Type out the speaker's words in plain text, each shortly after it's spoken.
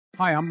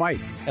Hi, I'm Mike.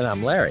 And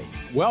I'm Larry.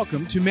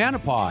 Welcome to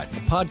Manopod,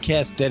 a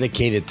podcast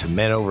dedicated to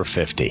men over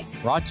 50.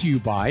 Brought to you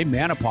by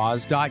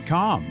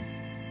Manopause.com.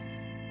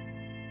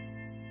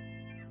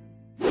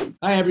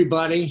 Hi,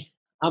 everybody.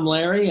 I'm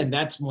Larry, and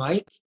that's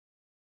Mike.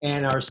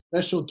 And our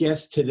special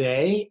guest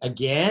today,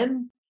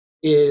 again,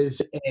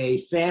 is a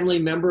family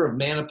member of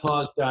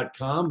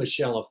Manopause.com,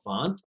 Michelle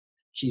Affont.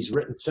 She's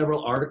written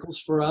several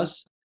articles for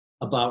us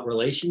about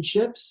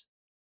relationships.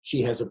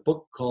 She has a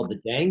book called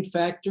The Dang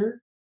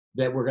Factor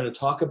that we're going to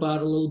talk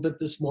about a little bit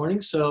this morning.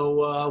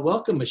 So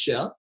welcome,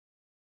 Michelle.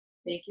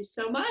 Thank you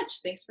so much.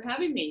 Thanks for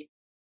having me.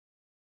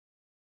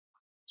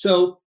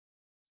 So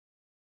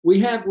we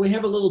have a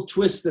little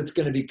twist that's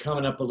going to be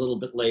coming up a little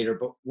bit later,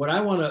 but what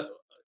I want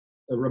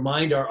to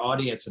remind our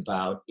audience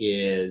about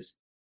is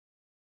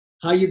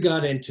how you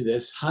got into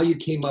this, how you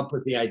came up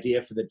with the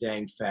idea for The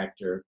Dang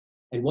Factor,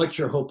 and what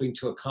you're hoping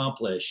to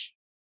accomplish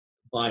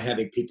by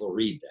having people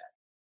read that.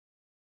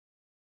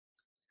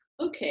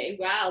 Okay,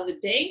 wow. The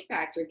Dang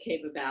Factor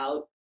came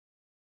about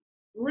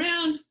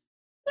around,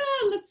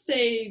 let's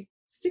say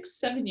 6 or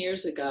 7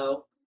 years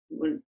ago,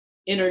 when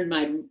entered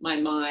my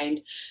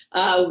mind.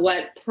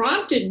 What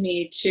prompted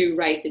me to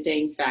write The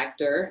Dang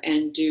Factor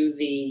and do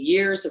the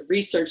years of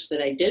research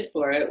that I did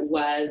for it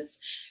was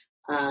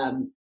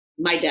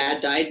my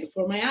dad died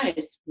before my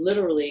eyes,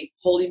 literally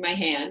holding my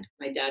hand.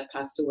 My dad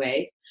passed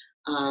away.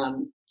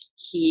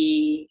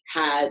 He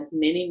had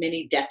many,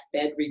 many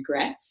deathbed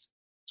regrets.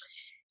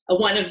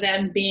 One of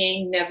them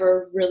being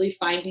never really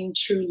finding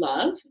true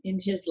love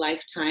in his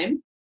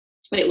lifetime.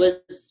 It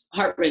was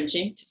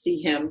heart-wrenching to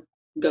see him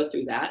go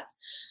through that.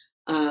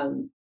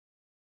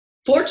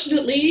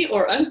 Fortunately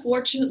or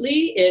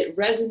unfortunately, it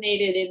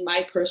resonated in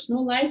my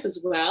personal life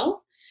as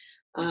well,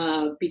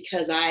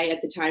 because I,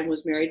 at the time,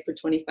 was married for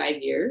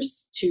 25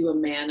 years to a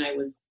man I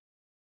was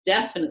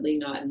definitely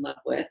not in love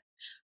with.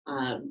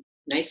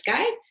 Nice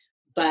guy,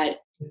 but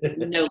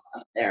no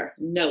love there,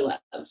 no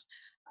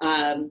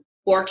love.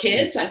 4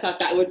 kids, I thought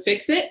that would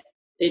fix it.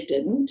 It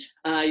didn't.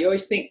 You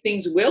always think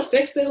things will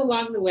fix it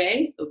along the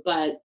way,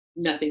 but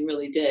nothing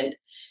really did.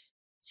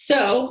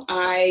 So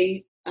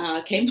I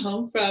came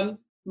home from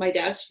my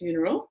dad's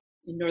funeral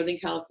in Northern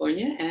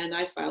California, and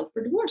I filed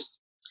for divorce.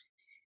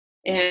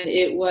 And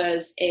it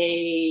was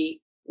a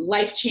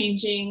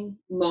life-changing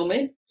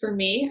moment for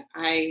me.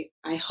 I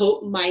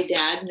hope my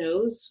dad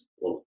knows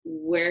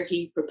where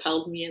he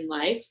propelled me in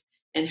life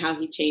and how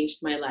he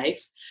changed my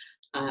life.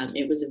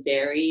 It was a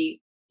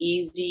very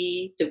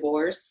easy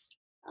divorce.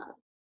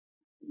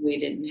 We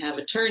didn't have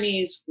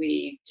attorneys.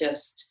 We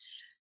just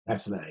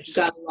That's nice.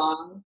 got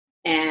along,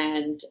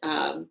 and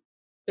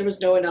there was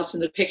no one else in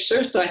the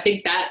picture. So I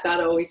think that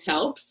always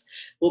helps.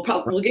 We'll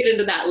get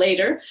into that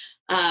later.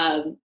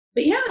 But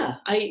yeah,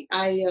 I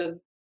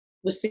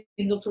was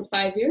single for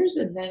 5 years,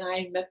 and then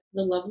I met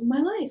the love of my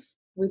life.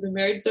 We've been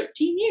married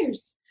 13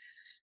 years.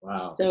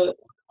 Wow. So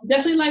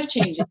definitely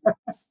life-changing.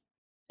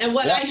 And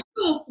what I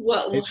hope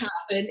what will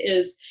happen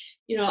is,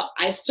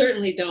 I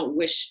certainly don't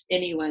wish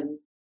anyone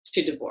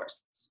to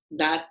divorce.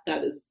 That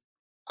is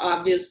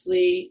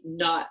obviously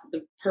not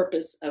the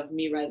purpose of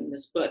me writing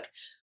this book.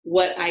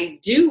 What I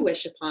do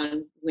wish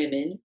upon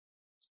women,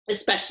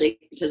 especially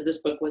because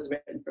this book was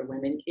written for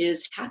women,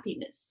 is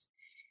happiness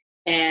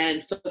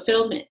and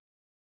fulfillment.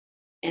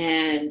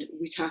 And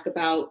we talk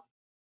about,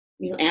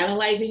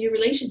 analyzing your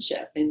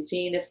relationship and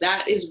seeing if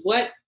that is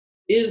what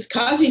is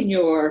causing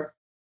your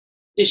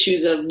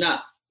issues of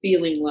not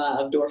feeling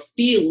loved or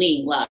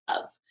feeling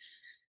love.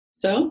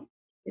 So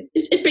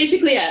it's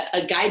basically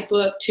a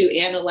guidebook to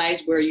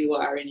analyze where you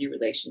are in your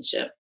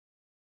relationship.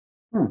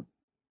 And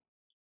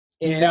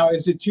now,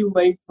 is it too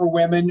late for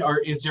women, or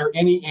is there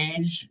any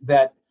age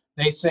that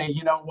they say,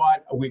 you know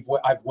what,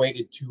 I've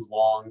waited too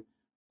long,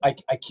 I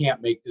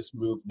can't make this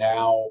move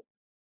now?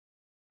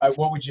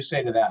 What would you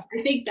say to that?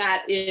 I think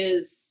that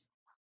is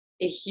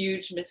a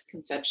huge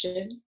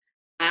misconception.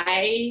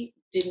 I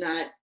did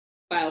not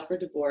file for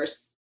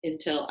divorce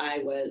until I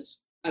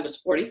was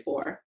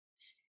 44.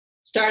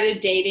 Started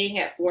dating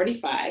at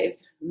 45,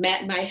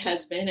 met my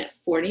husband at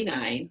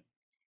 49.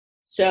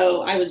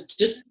 So I was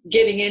just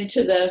getting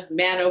into the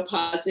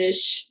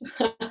menopause-ish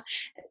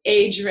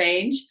age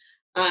range.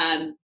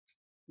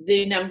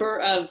 The number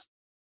of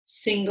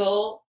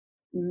single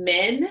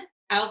men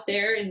out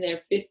there in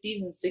their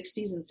 50s and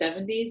 60s and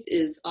 70s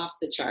is off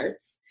the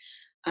charts.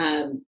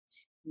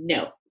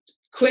 No.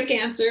 Quick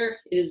answer,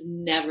 it is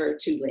never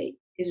too late.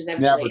 It is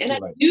never too late. And I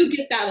do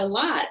get that a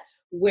lot,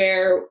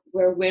 where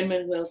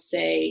women will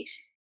say,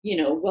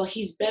 well,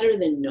 he's better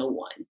than no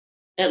one.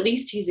 At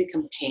least he's a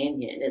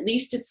companion. At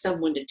least it's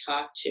someone to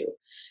talk to.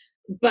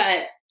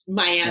 But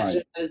my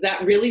answer is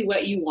that really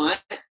what you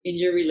want in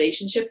your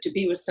relationship, to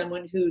be with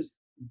someone who's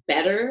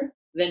better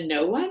than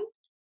no one?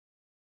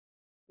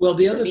 Well,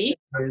 the other thing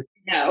is,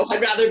 no,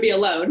 I'd rather be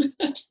alone.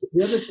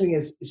 The other thing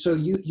is, so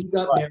you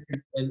got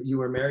married, and you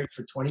were married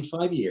for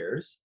 25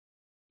 years.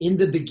 In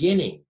the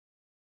beginning,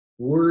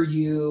 were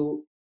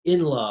you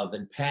in love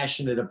and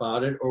passionate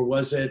about it, or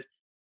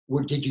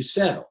did you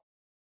settle?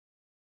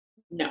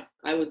 No,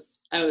 I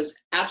was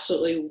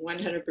absolutely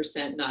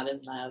 100% not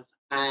in love.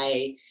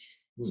 I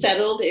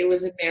settled. It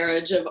was a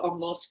marriage of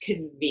almost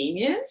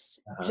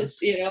convenience.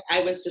 Just,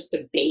 I was just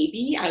a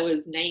baby. I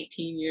was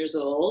 19 years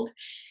old.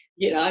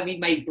 I mean,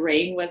 my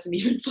brain wasn't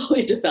even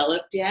fully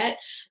developed yet.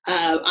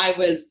 I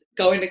was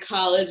going to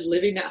college,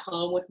 living at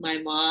home with my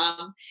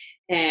mom,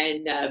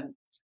 and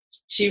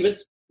she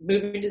was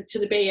moving to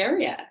the Bay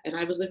Area, and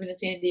I was living in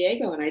San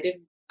Diego, and I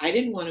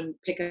didn't want to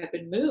pick up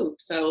and move.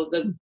 So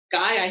the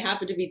guy I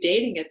happened to be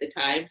dating at the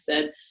time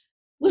said,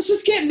 "Let's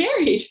just get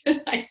married."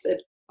 I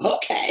said,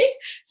 "Okay,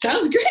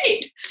 sounds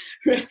great."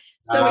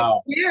 So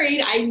Wow. we got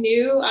married. I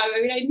knew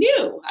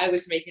I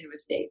was making a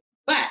mistake,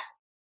 but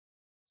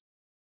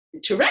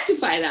to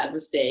rectify that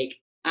mistake,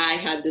 I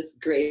had this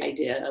great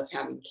idea of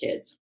having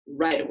kids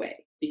right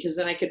away, because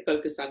then I could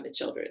focus on the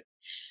children.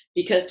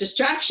 Because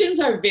distractions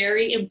are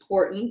very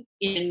important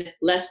in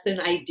less than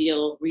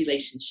ideal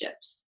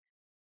relationships.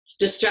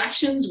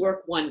 Distractions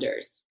work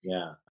wonders.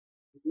 Yeah.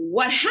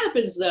 What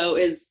happens though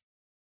is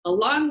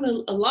along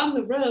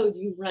the road,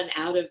 you run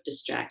out of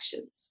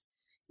distractions.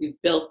 You've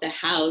built the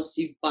house,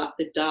 you've bought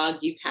the dog,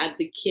 you've had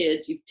the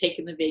kids, you've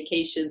taken the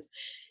vacations,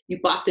 you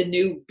bought the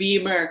new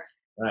Beamer.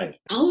 Right.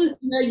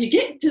 You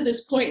get to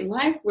this point in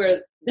life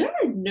where there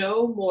are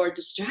no more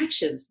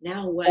distractions.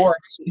 Now what? Or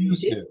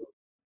excuses.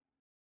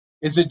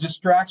 Is a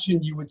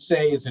distraction, you would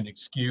say, is an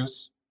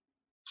excuse?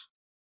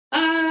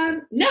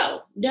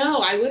 No,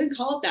 I wouldn't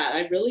call it that.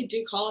 I really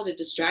do call it a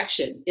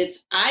distraction.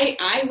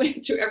 I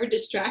went through every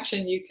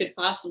distraction you could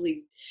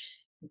possibly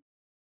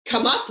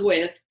come up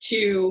with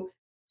to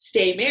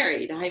stay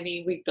married. I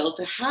mean, we built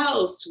a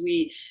house.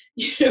 We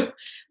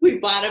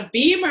bought a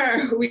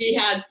Beamer. We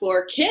had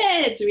 4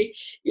 kids.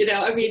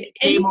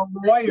 Became a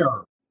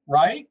lawyer,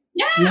 right?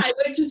 Yeah, I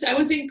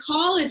was in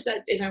college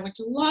and I went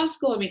to law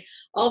school. I mean,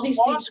 all these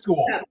things took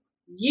up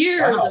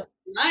years of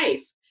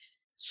life.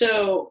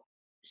 So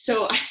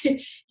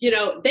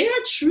they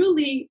are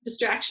truly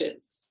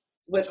distractions.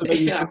 So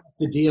you have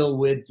to deal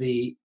with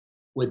the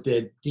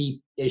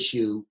deep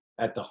issue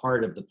at the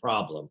heart of the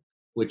problem,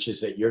 which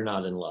is that you're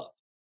not in love.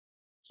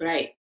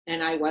 Right.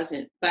 And I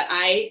wasn't. But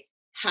I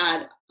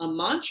had a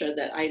mantra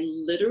that I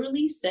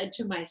literally said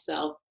to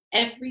myself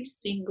every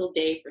single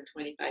day for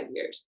 25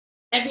 years.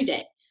 Every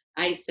day.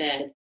 I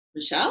said,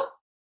 "Michelle,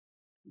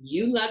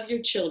 you love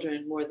your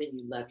children more than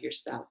you love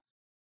yourself.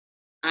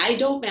 I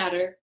don't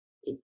matter.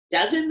 It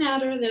doesn't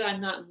matter that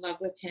I'm not in love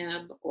with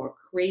him or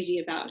crazy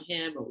about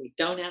him or we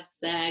don't have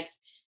sex.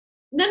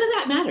 None of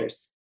that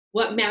matters.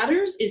 What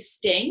matters is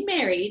staying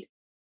married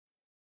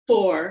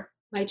for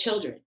my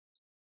children."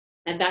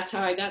 And that's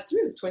how I got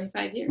through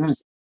 25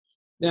 years.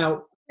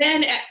 Now,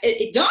 then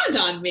it dawned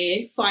on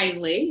me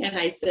finally, and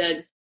I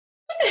said,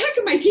 "What the heck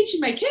am I teaching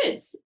my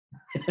kids?"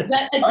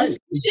 That a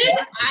decision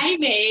I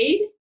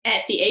made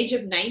at the age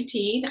of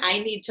 19, I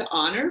need to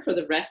honor for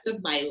the rest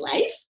of my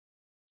life.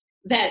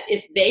 That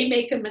if they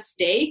make a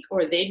mistake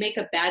or they make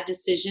a bad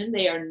decision,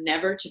 they are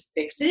never to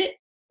fix it,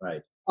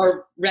 right,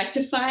 or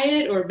rectify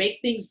it or make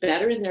things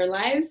better in their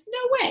lives.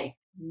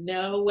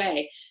 No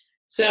way.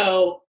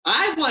 So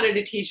I wanted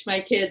to teach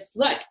my kids,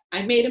 look,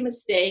 I made a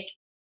mistake.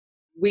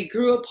 We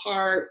grew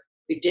apart.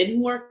 It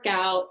didn't work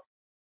out.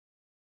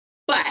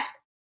 But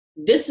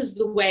this is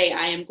the way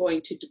I am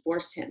going to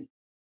divorce him,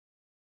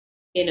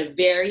 in a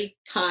very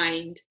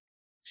kind,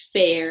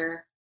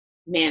 fair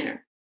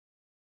manner.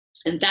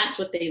 And that's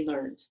what they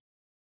learned.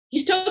 He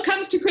still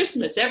comes to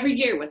Christmas every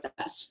year with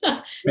us.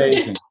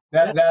 Amazing.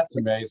 That's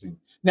amazing.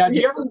 Now, do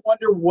you ever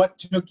wonder what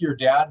took your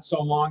dad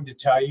so long to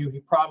tell you?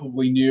 He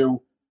probably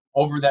knew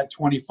over that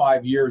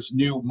 25 years,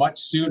 knew much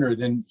sooner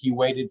than he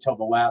waited till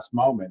the last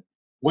moment.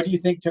 What do you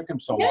think took him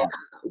so long?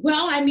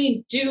 Well, I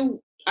mean,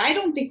 I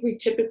don't think we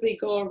typically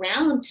go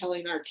around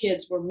telling our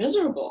kids we're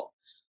miserable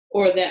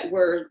or that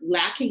we're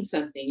lacking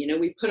something.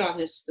 We put on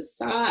this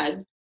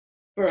facade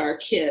for our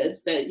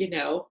kids that,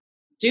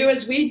 do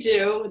as we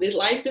do. The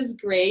life is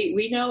great.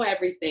 We know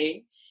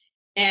everything.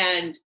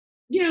 And,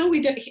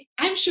 we don't,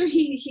 I'm sure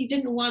he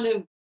didn't want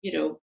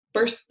to,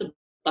 burst the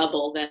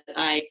bubble that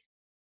I,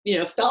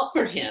 felt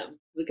for him,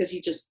 because he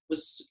just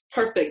was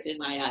perfect in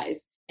my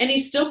eyes. And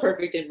he's still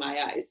perfect in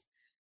my eyes.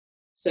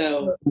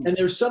 So, and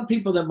there's some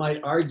people that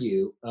might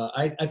argue,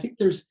 I think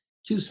there's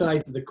 2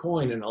 sides of the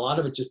coin, and a lot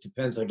of it just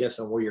depends, I guess,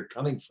 on where you're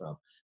coming from.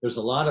 There's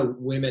a lot of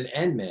women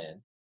and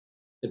men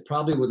that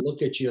probably would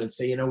look at you and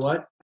say, you know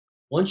what?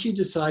 Once you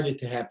decided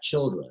to have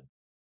children,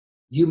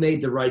 you made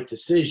the right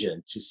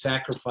decision to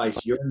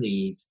sacrifice your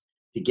needs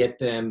to get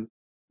them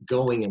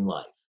going in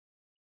life.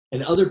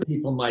 And other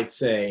people might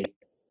say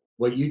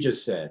what you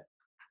just said.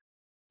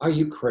 Are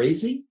you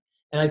crazy?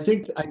 And I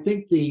think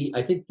the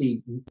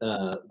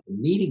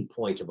meeting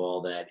point of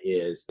all that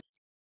is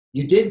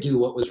you did do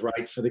what was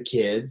right for the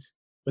kids,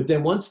 but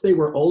then once they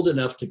were old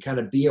enough to kind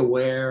of be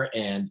aware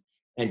and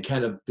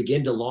kind of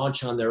begin to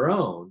launch on their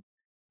own,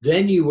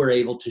 then you were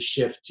able to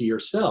shift to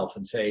yourself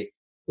and say,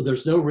 well,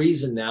 there's no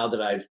reason now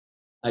that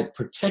I've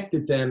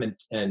protected them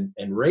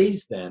and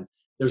raised them.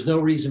 There's no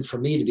reason for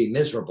me to be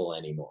miserable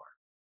anymore.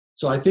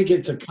 So I think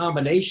it's a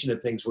combination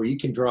of things where you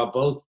can draw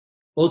both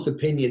both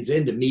opinions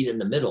in to meet in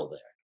the middle there.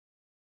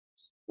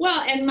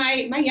 Well, and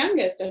my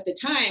youngest at the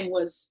time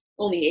was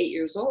only 8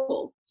 years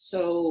old.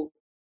 So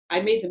I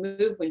made the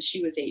move when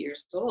she was 8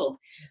 years old.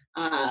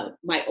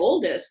 My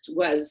oldest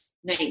was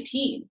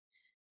 19.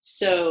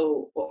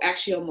 So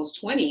actually almost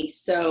 20.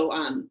 So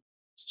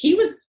he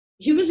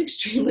was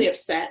extremely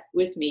upset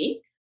with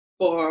me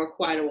for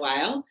quite a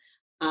while.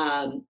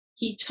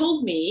 He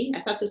told me,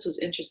 I thought this was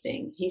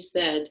interesting. He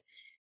said,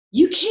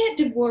 "You can't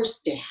divorce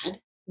Dad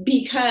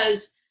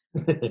because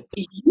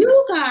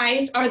you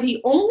guys are the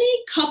only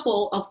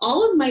couple of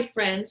all of my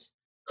friends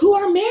who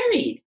are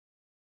married.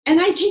 And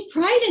I take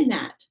pride in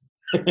that."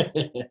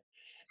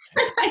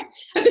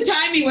 At the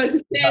time, he was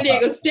at San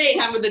Diego State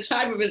having the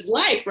time of his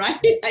life, right?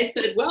 I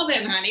said, "Well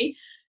then, honey,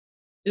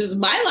 this is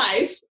my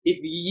life. If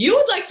you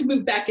would like to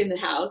move back in the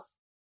house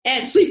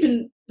and sleep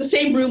in the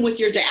same room with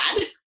your dad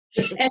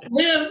and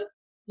live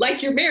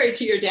like you're married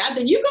to your dad,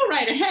 then you go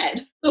right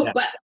ahead." Yeah.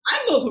 But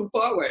I'm moving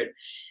forward.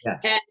 Yeah.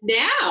 And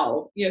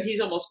now, he's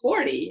almost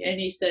 40. And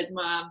he said,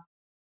 "Mom,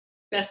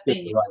 best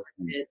thing you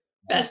ever did.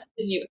 Best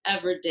thing you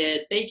ever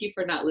did. Thank you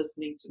for not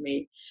listening to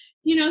me."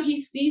 He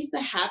sees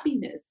the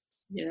happiness,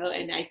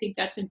 and I think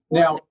that's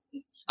important.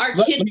 Now, our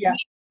kids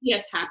see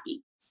us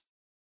happy.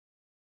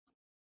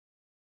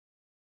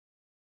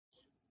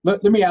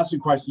 Let me ask you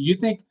a question.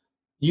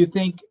 You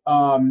think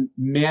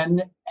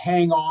men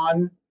hang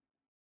on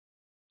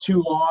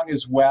too long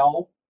as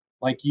well,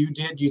 like you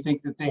did? Do you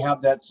think that they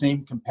have that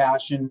same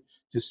compassion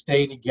to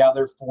stay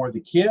together for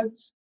the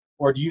kids,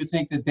 or do you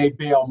think that they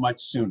bail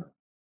much sooner?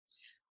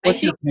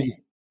 What's your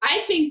opinion? I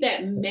think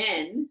that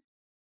men,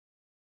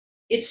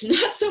 it's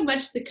not so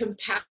much the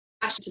compassion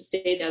to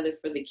stay together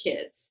for the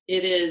kids.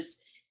 It is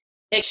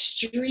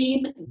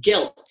extreme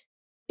guilt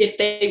if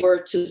they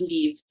were to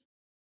leave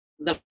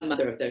the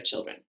mother of their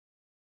children.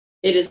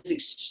 It is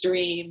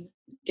extreme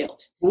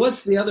guilt.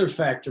 What's the other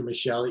factor,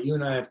 Michelle, that you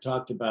and I have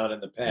talked about in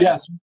the past?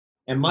 Yes.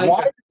 And Mike,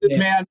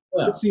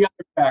 what's the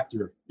other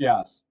factor?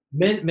 Yes.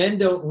 Men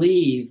don't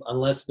leave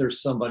unless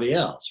there's somebody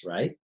else,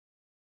 right?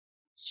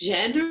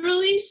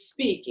 Generally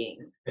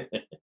speaking,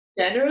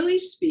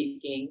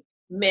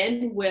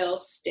 men will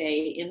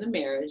stay in the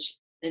marriage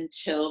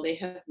until they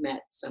have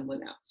met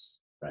someone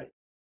else. Right.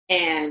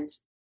 And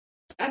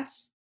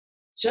that's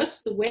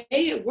just the way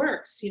it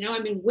works.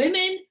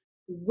 Women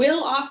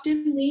will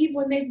often leave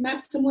when they've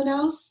met someone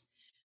else.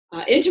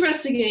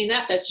 Interestingly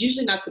enough, that's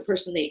usually not the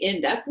person they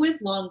end up with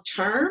long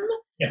term,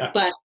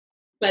 but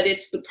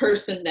it's the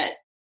person that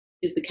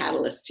is the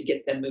catalyst to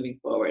get them moving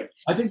forward.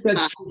 I think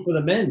that's true for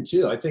the men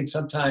too. I think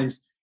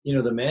sometimes,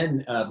 the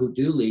men who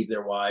do leave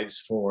their wives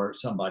for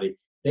somebody,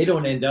 they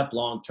don't end up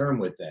long term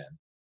with them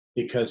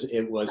because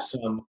it was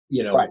some,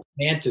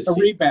 fantasy. A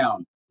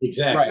rebound.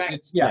 Exactly. Right.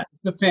 It's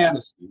the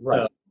fantasy.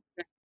 Right.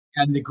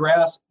 And the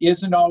grass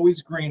isn't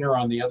always greener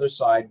on the other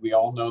side. We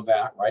all know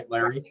that, right,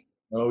 Larry?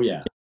 Oh,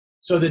 yeah.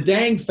 So the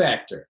dang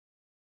factor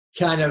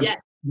kind of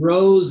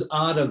rose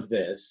out of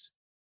this.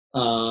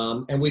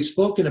 And we've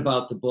spoken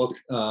about the book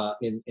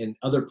in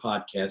other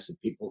podcasts that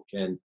people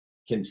can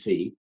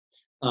see.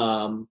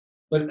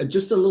 But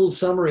just a little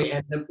summary.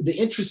 And the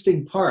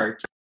interesting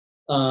part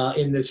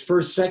in this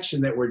first section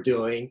that we're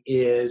doing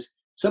is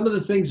some of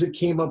the things that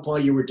came up while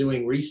you were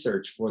doing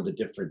research for the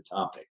different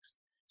topics.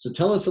 So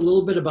tell us a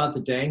little bit about the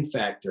dang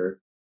factor,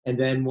 and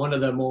then one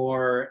of the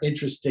more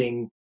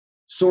interesting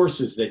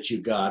sources that you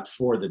got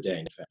for the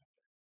dang factor.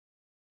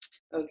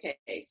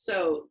 Okay,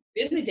 so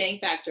in the dang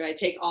factor, I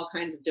take all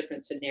kinds of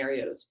different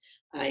scenarios.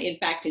 In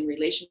fact, in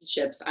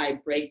relationships, I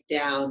break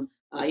down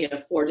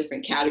 4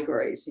 different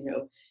categories.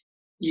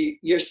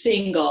 You're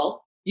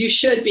single. You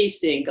should be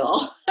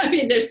single.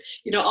 There's,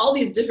 all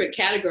these different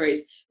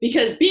categories,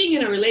 because being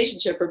in a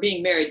relationship or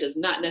being married does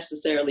not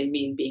necessarily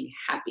mean being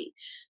happy.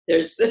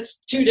 It's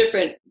 2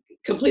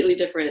 completely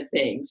different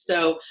things.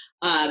 So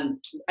I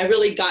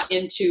really got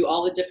into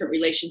all the different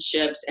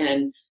relationships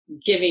and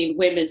giving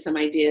women some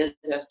ideas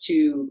as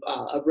to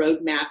a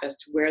roadmap as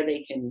to where they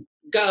can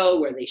go,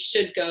 where they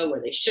should go,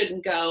 where they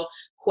shouldn't go,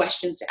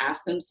 questions to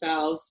ask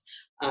themselves.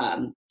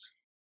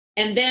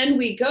 And then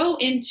we go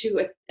into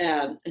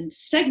a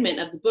segment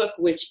of the book,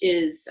 which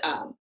is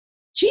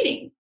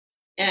cheating,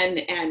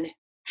 and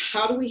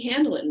how do we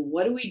handle it, and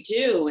what do we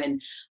do?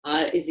 And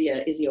is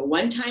he a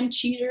one-time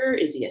cheater?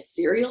 Is he a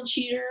serial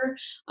cheater?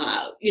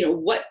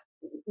 What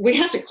we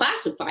have to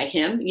classify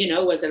him.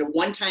 Was it a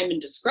one-time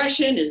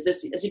indiscretion?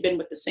 Has he been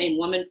with the same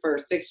woman for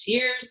 6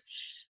 years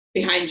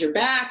behind your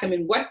back?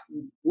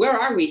 Where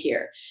are we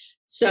here?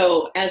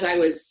 So as I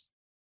was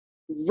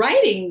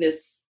writing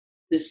this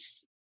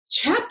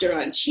chapter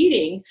on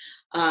cheating,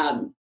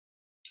 kind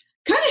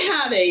of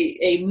had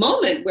a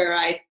moment where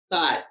I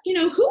thought,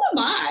 who am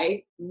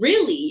I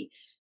really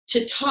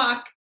to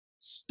talk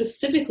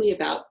specifically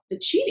about the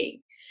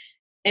cheating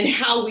and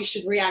how we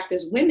should react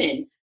as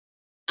women?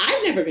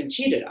 I've never been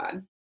cheated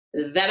on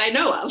that I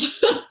know of.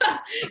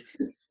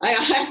 I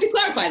have to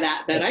clarify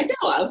that I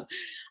know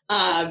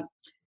of.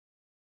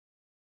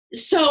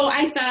 So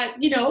I thought,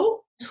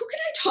 who can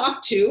I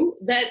talk to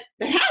that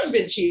has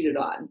been cheated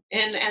on?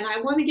 And I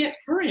want to get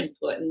her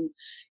input. And,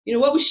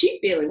 what was she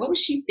feeling? What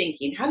was she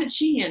thinking? How did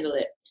she handle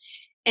it?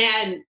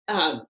 And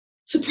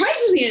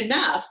surprisingly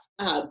enough,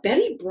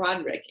 Betty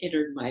Broderick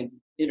entered my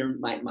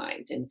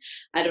mind. And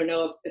I don't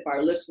know if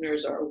our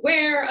listeners are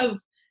aware of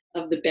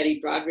the Betty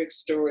Broderick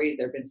story.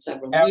 There have been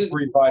several movies.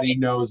 Everybody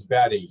knows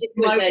Betty. You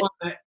might want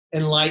to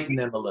enlighten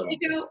them a little.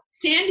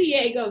 San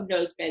Diego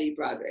knows Betty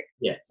Broderick.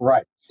 Yes.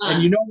 Right.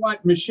 And you know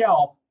what,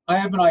 Michelle? I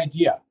have an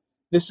idea.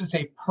 This is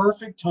a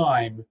perfect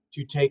time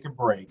to take a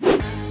break.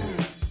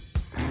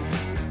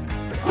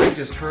 I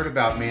just heard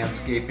about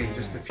manscaping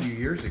just a few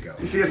years ago.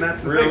 You see, and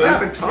that's the Really? thing. I've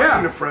been talking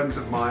Yeah. to friends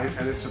of mine,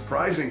 and it's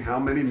surprising how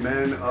many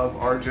men of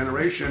our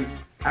generation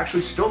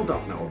actually still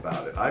don't know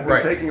about it. I've been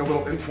Right. taking a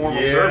little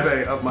informal Yeah.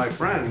 survey of my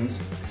friends,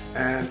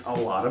 and a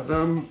lot of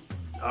them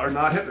are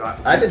not hip.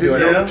 I've been didn't doing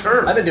know it. the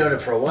term. I've been doing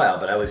it for a while,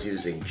 but I was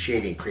using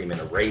shaving cream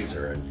and a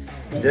razor,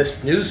 and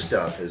this new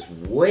stuff is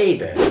way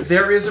better.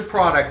 There is a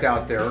product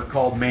out there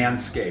called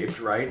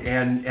Manscaped, right?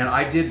 And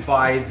I did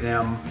buy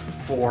them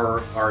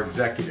for our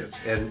executives,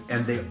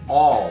 and they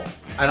all,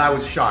 and I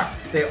was shocked,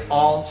 they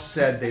all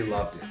said they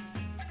loved it.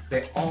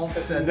 They all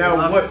said they Now,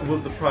 loved what it.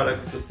 was the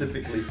product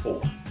specifically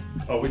for?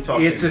 Are we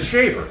talking? It's a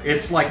shaver.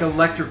 It's like an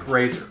electric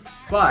razor,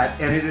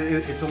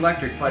 it's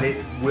electric, but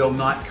it will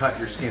not cut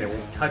your skin. It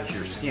won't touch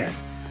your skin.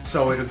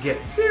 So it'll get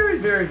very,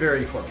 very,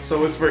 very close.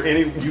 So it's for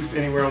any use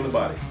anywhere on the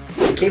body.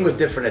 It came with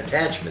different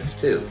attachments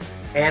too,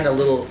 and a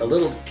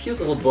little cute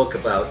little book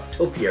about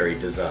topiary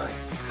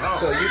designs.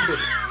 So you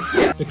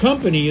could. The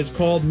company is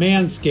called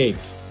Manscaped,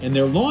 and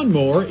their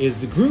lawnmower is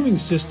the grooming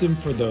system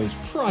for those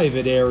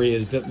private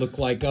areas that look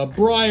like a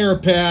briar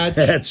patch.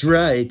 That's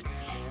right.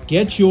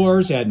 Get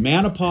yours at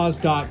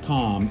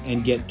manopause.com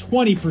and get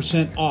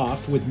 20%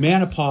 off with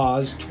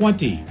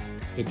Manopause20.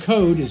 The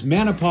code is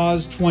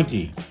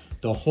Manopause20.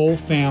 The whole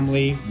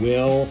family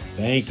will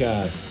thank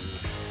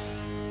us.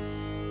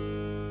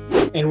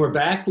 And we're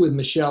back with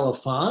Michelle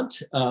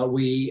Affont.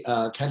 We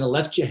kind of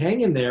left you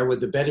hanging there with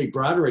the Betty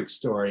Broderick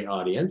story,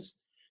 audience.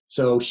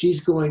 So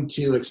she's going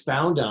to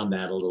expound on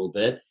that a little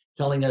bit,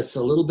 telling us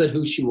a little bit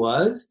who she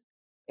was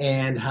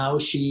and how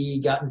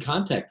she got in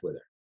contact with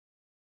her.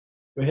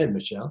 Go ahead,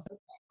 Michelle.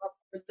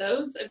 For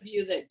those of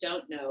you that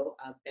don't know,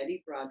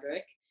 Betty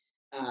Broderick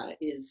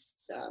was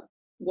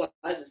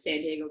a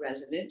San Diego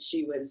resident.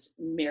 She was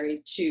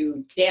married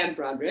to Dan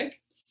Broderick,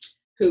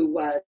 who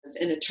was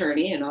an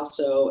attorney and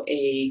also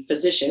a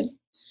physician.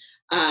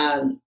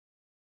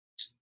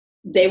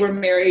 They were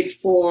married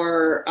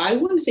for, I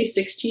want to say,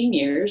 16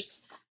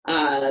 years,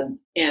 and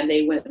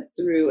they went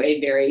through a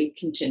very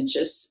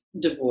contentious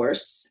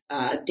divorce.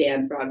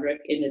 Dan Broderick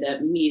ended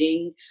up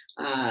meeting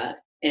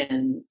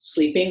and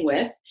sleeping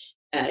with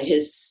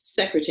his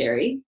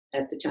secretary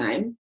at the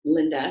time,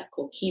 Linda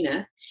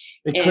Kolkina.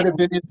 It could have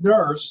been his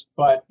nurse,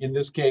 but in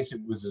this case,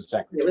 it was his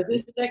secretary. It was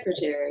his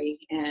secretary,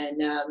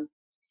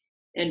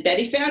 and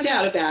Betty found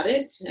out about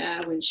it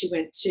when she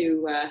went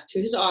to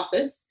his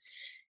office,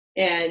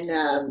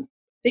 and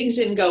things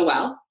didn't go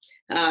well.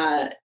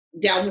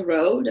 Down the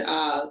road,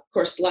 of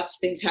course, lots of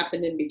things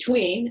happened in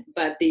between,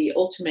 but the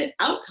ultimate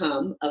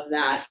outcome of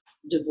that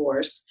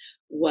divorce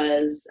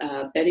was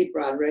Betty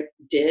Broderick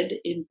did,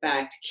 in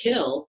fact,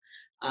 kill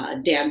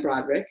Dan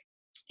Broderick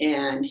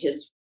and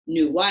his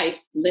new wife,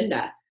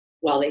 Linda,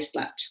 while they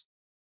slept.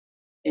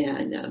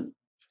 And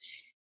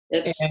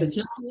that's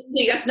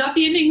not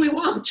the ending we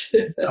want.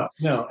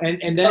 No,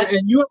 and that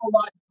And you have a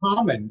lot in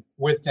common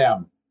with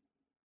them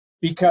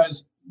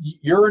because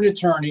you're an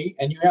attorney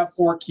and you have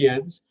 4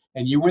 kids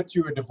and you went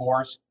through a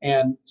divorce,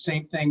 and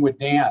same thing with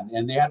Dan,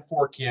 and they had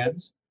 4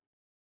 kids.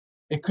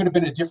 It could have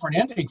been a different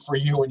ending for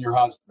you and your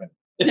husband.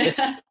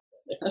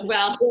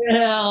 Well,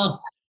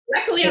 well,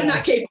 luckily I'm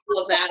not capable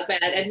of that,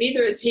 and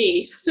neither is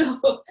he. So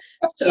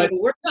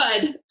we're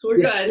good.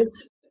 We're good.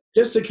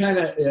 just to kind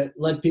of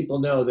let people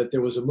know that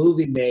there was a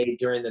movie made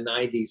during the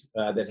 90s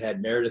that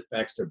had Meredith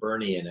Baxter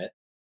Birney in it.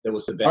 That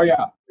was the Betty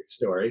Broderick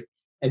story.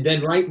 And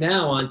then right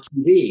now on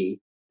TV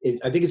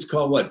is, I think it's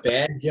called what,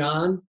 Bad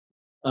John?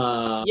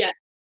 Yeah.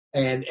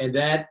 And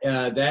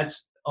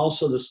that's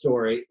also the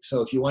story.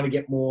 So if you want to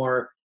get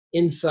more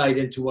insight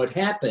into what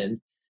happened,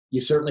 you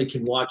certainly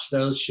can watch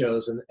those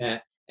shows,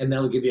 and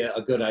that'll give you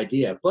a good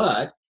idea.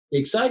 But the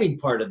exciting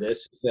part of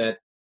this is that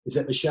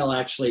Michelle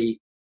actually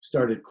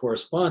started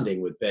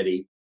corresponding with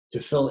Betty to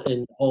fill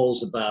in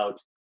holes about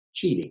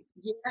cheating.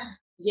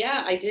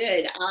 Yeah, I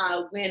did.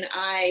 When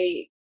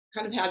I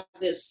kind of had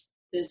this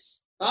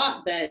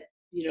thought that,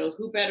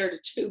 who better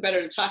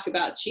to talk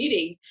about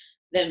cheating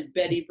than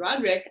Betty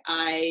Broderick,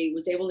 I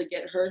was able to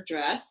get her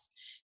address,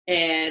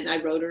 and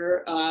I wrote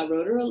her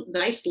a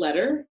nice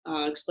letter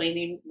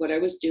explaining what I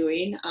was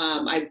doing.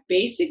 I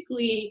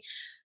basically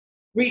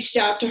reached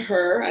out to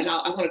her, and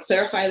I want to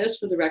clarify this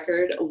for the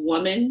record,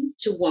 woman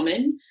to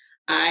woman.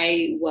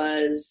 I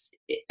was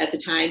at the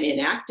time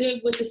inactive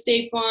with the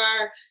State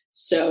Bar,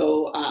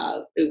 so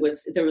there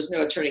was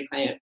no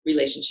attorney-client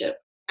relationship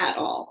at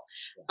all.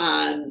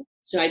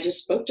 So I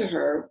just spoke to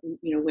her,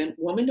 went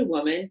woman to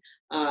woman,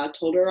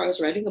 told her I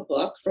was writing a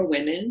book for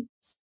women,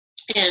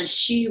 and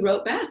she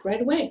wrote back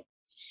right away.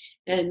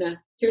 And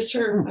here's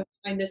her, I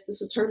find this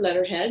is her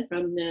letterhead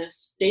from the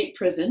state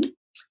prison.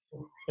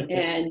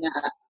 And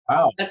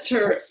Wow. that's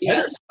her,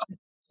 yes.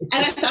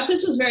 And I thought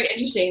this was very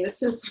interesting.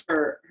 This is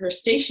her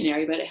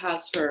stationery, but it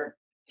has her,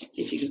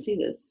 if you can see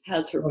this,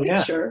 has her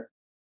picture.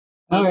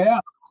 Oh, yeah.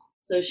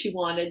 So she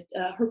wanted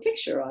her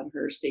picture on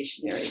her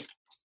stationery.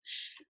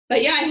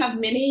 But yeah, I have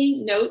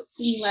many notes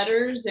and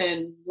letters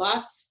and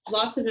lots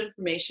of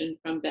information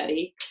from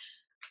Betty.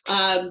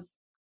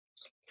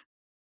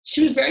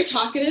 She was very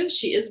talkative.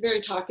 She is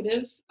very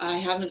talkative. I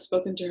haven't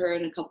spoken to her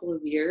in a couple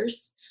of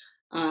years.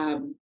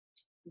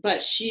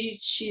 But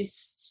she's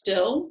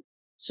still,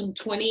 some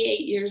 28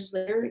 years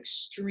later,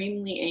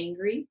 extremely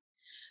angry,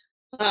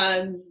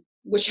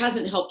 which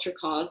hasn't helped her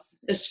cause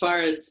as far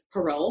as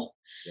parole.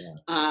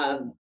 Yeah.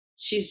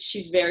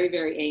 She's very,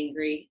 very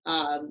angry.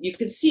 You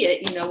can see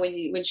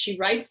it, when she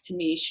writes to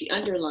me, she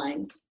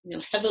underlines,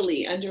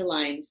 heavily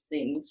underlines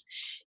things,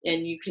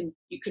 and you can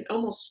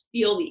almost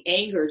feel the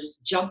anger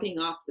just jumping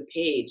off the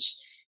page,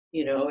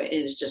 and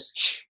it's just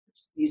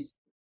these.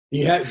 Do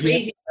you have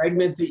a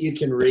fragment that you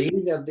can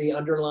read of the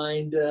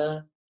underlined?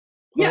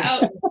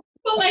 Yeah.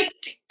 Well,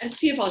 let's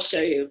see if I'll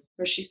show you.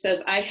 Where she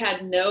says, "I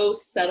had no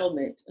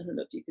settlement." I don't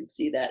know if you can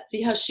see that.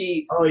 See how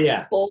she? Oh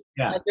yeah.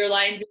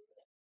 Underlines it.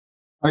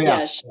 Oh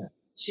yeah. Yeah.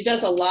 She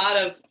does a lot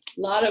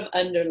of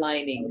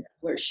underlining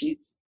where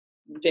she's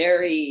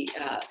very.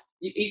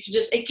 You can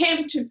just it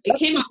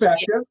came off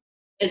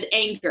as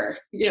anger.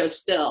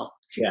 Still.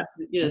 Yeah.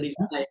 These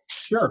times.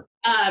 Sure.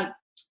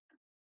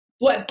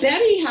 What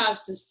Betty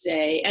has to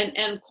say, and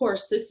of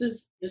course this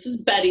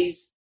is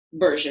Betty's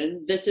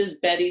version. This is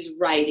Betty's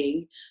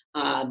writing.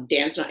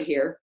 Dan's not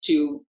here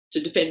to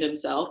defend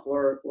himself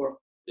or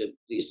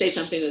say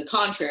something to the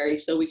contrary,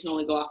 so we can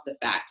only go off the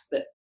facts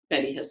that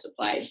Betty has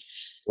supplied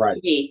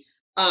me.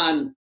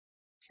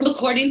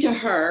 According to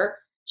her,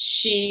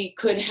 she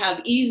could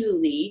have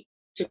easily,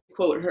 to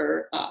quote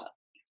her,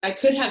 I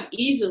could have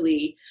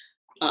easily,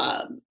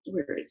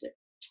 where is it?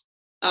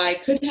 I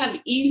could have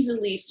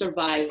easily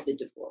survived the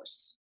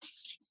divorce.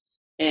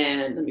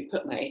 And let me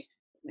put my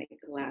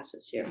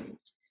glasses here.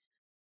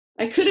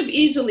 I could have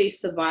easily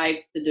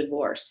survived the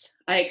divorce.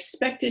 I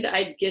expected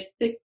I'd get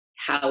the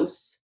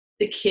house,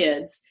 the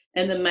kids,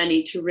 and the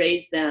money to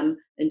raise them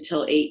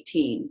until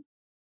 18.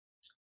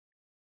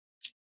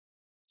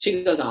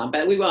 She goes on,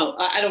 but we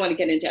won't. I don't want to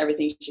get into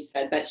everything she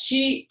said, but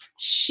she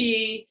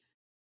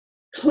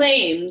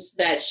claims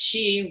that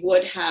she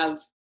would have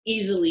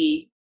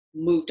easily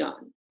moved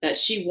on, that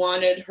she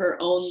wanted her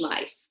own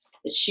life,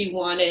 that she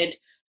wanted,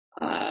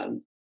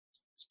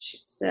 she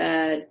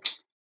said,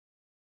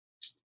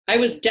 I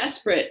was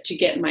desperate to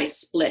get my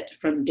split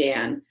from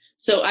Dan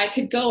so I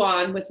could go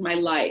on with my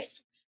life.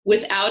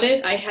 Without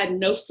it, I had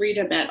no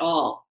freedom at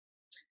all.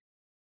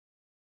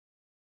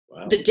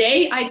 Wow. The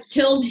day I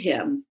killed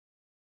him,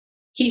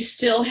 he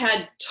still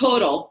had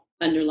total,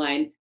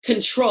 underline,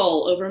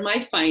 control over my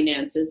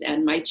finances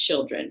and my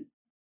children,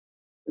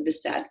 with a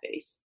sad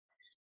face.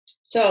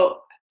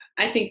 So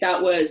I think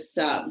that was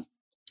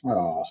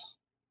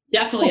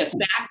definitely a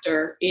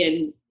factor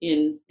in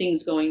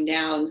things going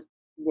down,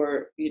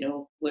 where,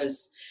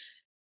 was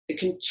the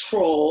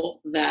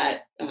control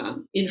that,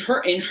 in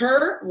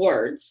her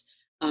words,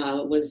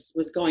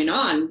 was going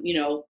on.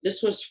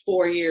 This was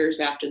 4 years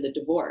after the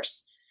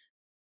divorce.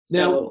 So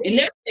now, in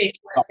their case,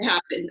 what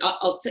happened?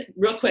 I'll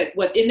real quick.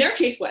 In their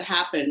case, what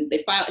happened?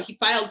 He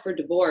filed for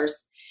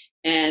divorce,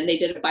 and they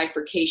did a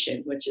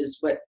bifurcation, which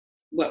is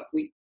what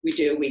we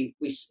do.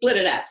 We split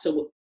it up.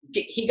 So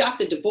he got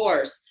the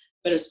divorce,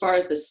 but as far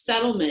as the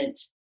settlement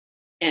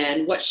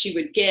and what she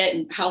would get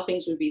and how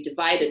things would be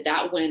divided,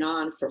 that went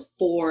on for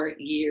 4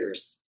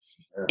 years,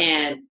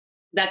 and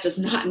that does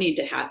not need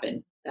to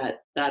happen.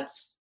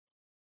 That's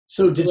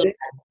so.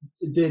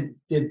 Did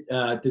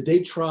they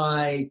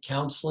try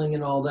counseling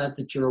and all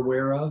that you're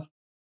aware of?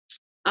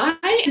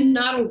 I am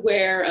not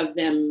aware of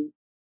them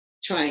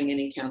trying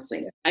any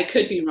counseling. I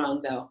could be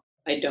wrong, though.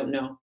 I don't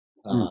know.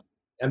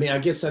 I mean, I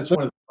guess that's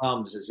one of the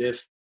problems, is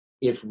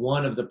if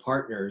one of the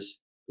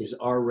partners is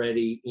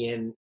already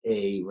in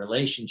a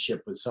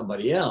relationship with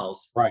somebody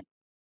else, right?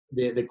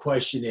 The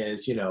question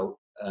is,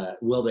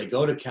 will they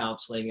go to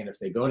counseling? And if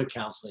they go to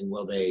counseling,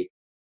 will they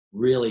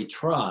really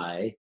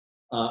try?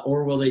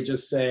 Or will they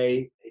just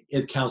say,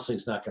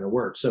 counseling's not going to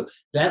work? So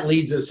that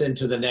leads us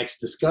into the next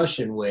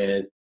discussion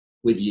with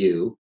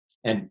you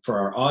and for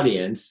our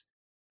audience,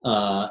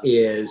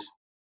 is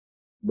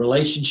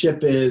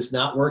relationship is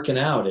not working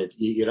out.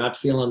 You're not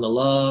feeling the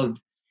love.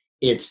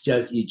 It's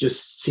just, you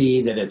just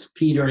see that it's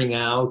petering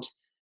out.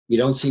 You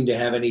don't seem to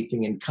have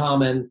anything in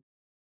common.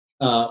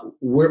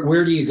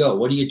 Where do you go?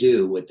 What do you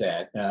do with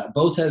that?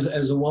 Both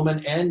as a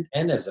woman and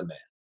as a man?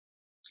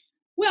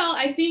 Well,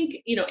 I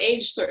think,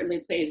 age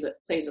certainly plays a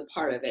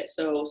part of it.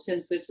 So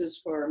since this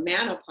is for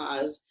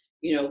menopause,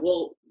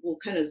 we'll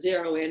kind of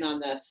zero in on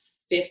the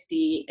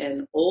 50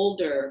 and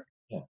older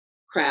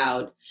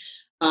crowd.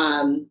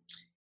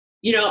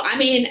 I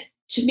mean,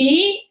 to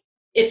me,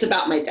 it's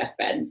about my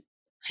deathbed.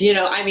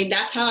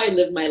 That's how I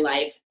live my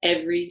life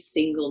every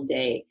single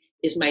day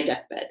is my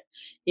deathbed,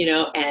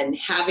 and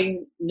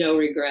having no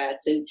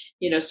regrets and,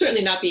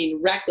 certainly not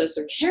being reckless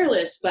or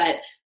careless, but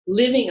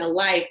living a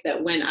life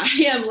that when I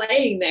am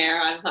laying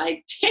there, I'm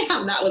like,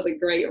 damn, that was a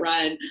great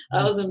run.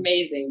 That was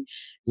amazing.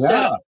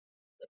 Yeah.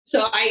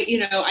 So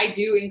I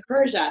do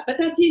encourage that, but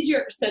that's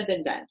easier said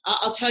than done.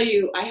 I'll tell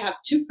you, I have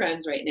 2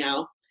 friends right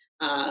now.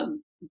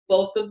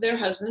 Both of their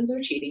husbands are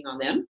cheating on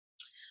them.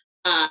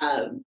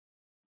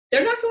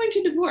 They're not going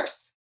to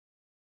divorce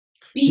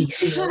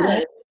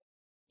because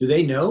do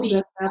they know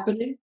that's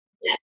happening?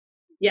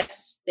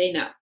 Yes, they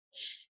know.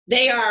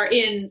 They are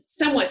in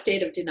somewhat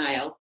state of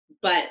denial,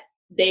 but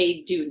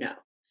they do know.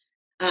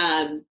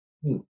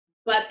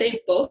 But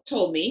they both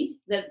told me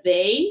that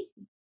they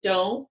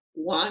don't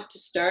want to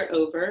start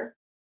over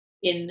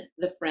in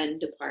the friend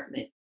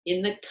department,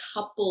 in the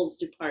couples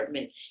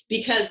department,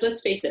 because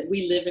let's face it,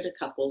 we live in a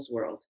couples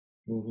world.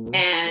 Mm-hmm.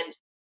 And,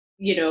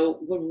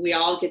 when we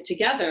all get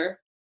together,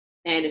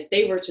 and if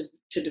they were to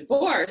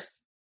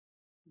divorce,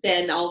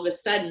 then all of a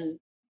sudden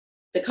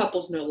the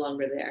couple's no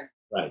longer there.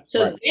 Right.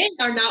 So right. They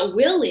are not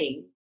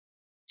willing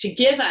to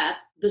give up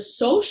the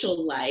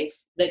social life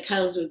that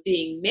comes with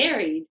being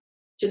married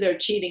to their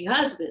cheating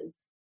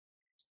husbands.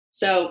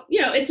 So,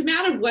 it's a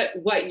matter of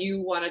what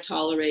you want to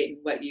tolerate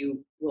and what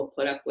you will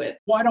put up with.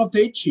 Why don't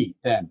they cheat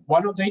then?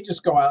 Why don't they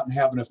just go out and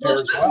have an affair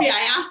Well, as trust well? me, I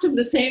asked them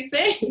the same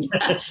thing.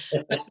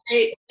 But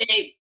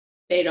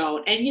they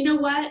don't. And you know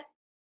what?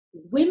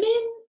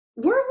 Women,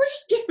 we're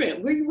just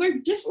different. We're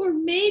different. We're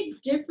made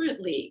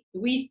differently.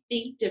 We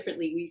think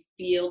differently. We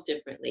feel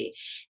differently.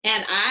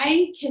 And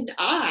I could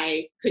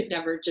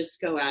never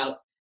just go out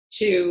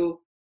to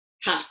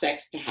have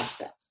sex.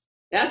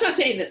 That's not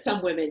saying that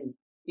some women,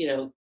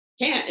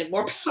 can't, and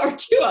more power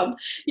to them,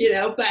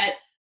 but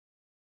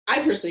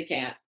I personally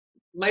can't.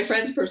 My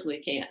friends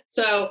personally can't.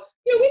 So,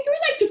 we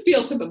like to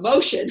feel some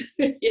emotion,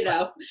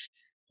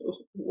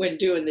 when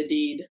doing the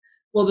deed.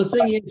 Well, the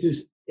thing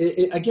is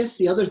I guess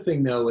the other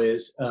thing though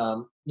is,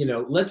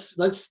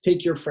 let's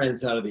take your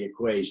friends out of the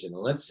equation.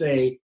 Let's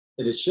say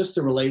that it's just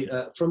to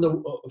from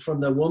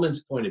the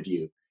woman's point of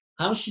view.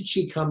 How should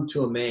she come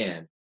to a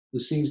man who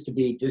seems to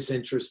be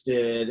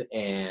disinterested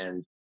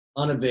and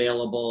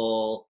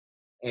unavailable?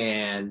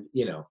 And,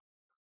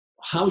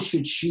 how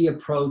should she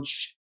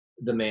approach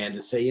the man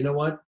to say, you know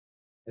what,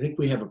 I think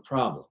we have a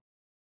problem,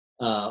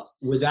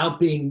 without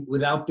being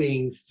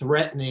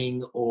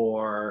threatening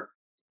or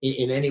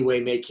in any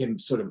way make him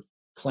sort of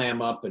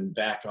clam up and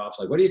back off?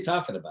 Like, what are you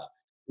talking about?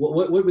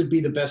 What would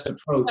be the best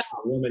approach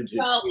for a woman to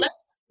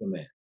the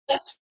man?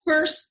 Let's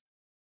first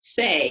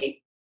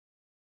say,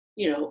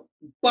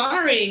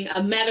 barring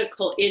a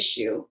medical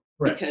issue,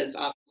 right, because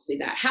obviously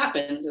that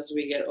happens as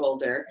we get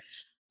older,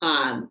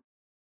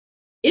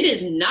 it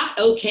is not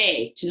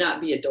okay to not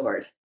be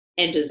adored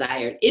and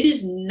desired. It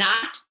is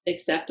not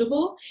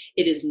acceptable.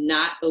 It is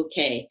not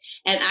okay.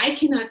 And I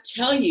cannot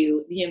tell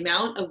you the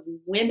amount of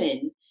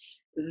women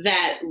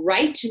that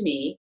write to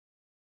me,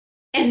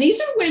 and these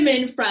are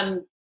women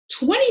from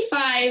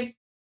 25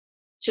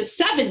 to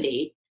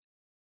 70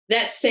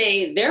 that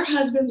say their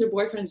husbands or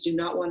boyfriends do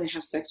not want to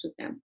have sex with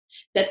them,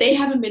 that they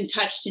haven't been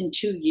touched in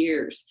 2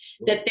 years,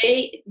 that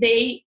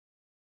they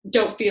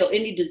don't feel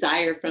any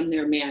desire from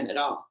their man at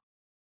all.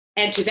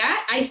 And to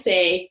that, I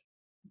say,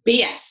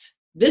 BS.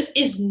 This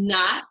is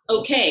not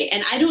okay.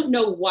 And I don't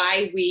know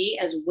why we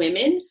as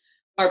women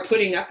are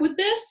putting up with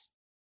this,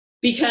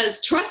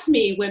 because trust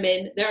me,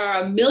 women, there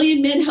are a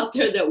million men out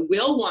there that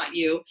will want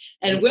you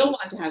and will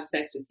want to have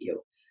sex with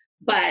you.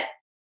 But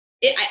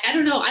I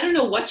don't know. I don't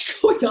know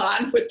what's going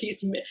on with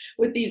these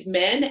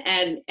men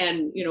and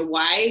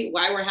why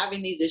we're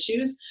having these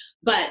issues.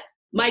 But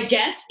my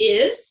guess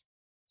is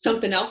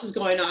something else is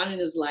going on in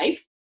his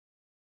life.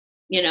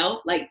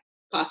 Like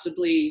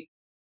possibly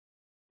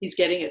he's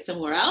getting it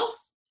somewhere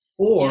else.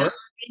 Or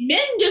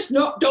men just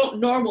don't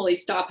normally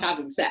stop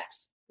having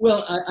sex.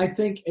 Well, I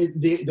think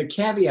the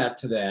caveat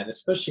to that,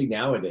 especially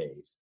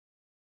nowadays,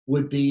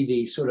 would be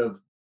the sort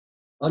of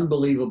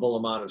unbelievable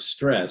amount of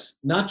stress,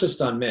 not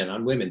just on men,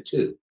 on women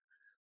too,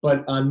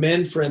 but on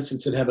men, for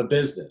instance, that have a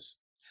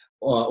business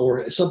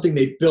or something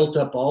they've built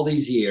up all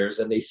these years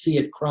and they see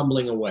it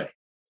crumbling away.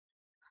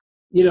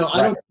 Right.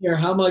 I don't care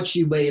how much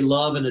you may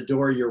love and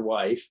adore your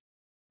wife,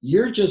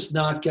 you're just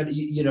not going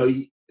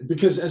to,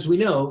 because as we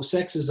know,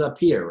 sex is up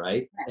here,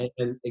 right?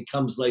 And it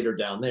comes later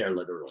down there,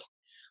 literally.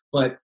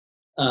 But,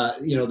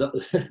 if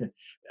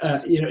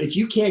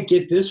you can't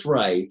get this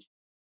right,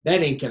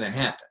 that ain't going to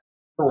happen.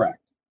 Correct.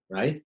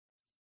 Right?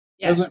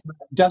 Yes.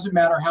 Doesn't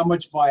matter how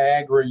much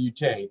Viagra you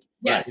take.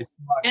 Yes. It's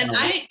not gonna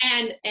work.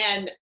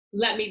 And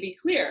let me be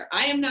clear.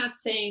 I am not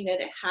saying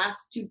that it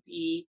has to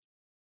be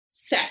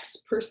sex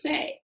per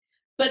se,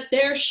 but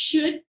there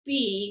should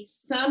be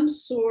some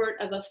sort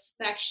of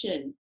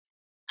affection.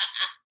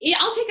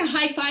 I'll take a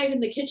high five in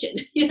the kitchen.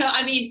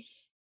 Hey.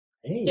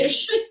 There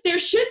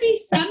should be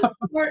some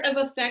sort of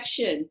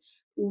affection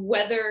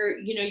whether,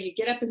 you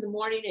get up in the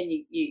morning and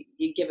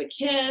you give a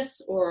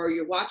kiss, or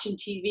you're watching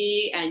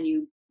TV and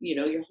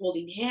you're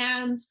holding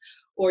hands,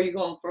 or you're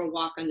going for a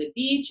walk on the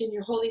beach and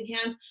you're holding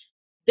hands,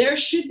 there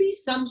should be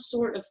some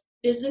sort of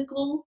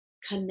physical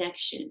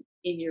connection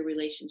in your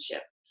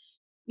relationship.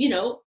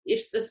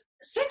 If the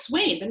sex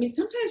wanes, I mean,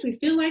 sometimes we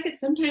feel like it,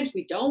 sometimes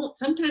we don't,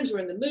 sometimes we're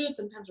in the mood,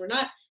 sometimes we're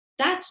not.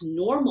 That's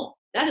normal.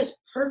 That is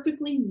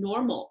perfectly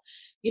normal.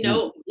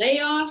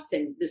 Layoffs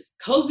and this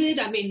COVID,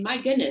 I mean, my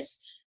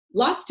goodness,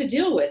 lots to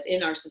deal with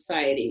in our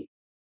society.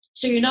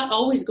 So you're not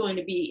always going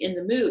to be in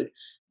the mood.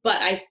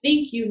 But I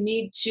think you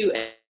need to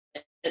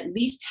at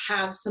least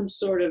have some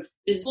sort of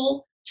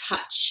physical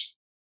touch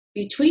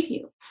between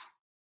you.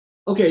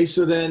 Okay,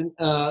 so then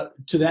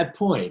to that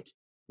point,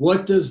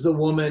 what does the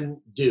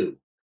woman do?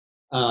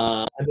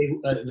 I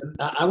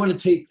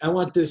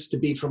want this to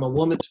be from a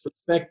woman's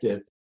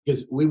perspective,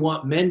 because we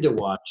want men to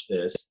watch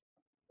this,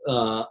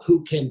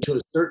 who can, to a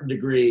certain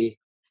degree,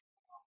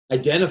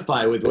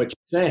 identify with what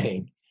you're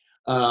saying.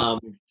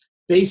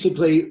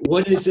 Basically,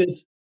 what is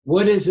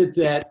it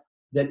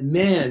that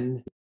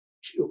men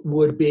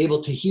would be able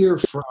to hear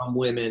from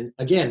women?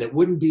 Again, it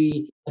wouldn't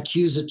be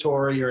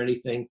accusatory or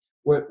anything,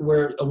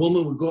 where a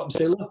woman would go up and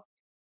say, look,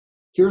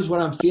 here's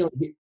what I'm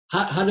feeling.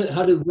 How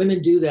do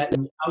women do that,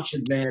 and how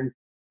should men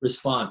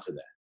respond to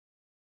that?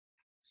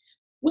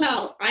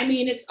 Well, I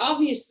mean, it's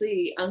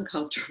obviously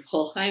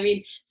uncomfortable. I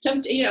mean,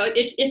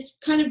 it's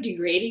kind of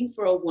degrading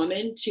for a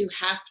woman to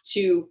have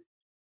to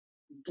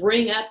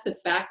bring up the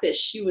fact that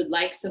she would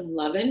like some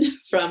loving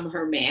from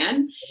her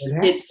man.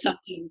 It's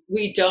something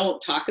we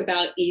don't talk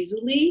about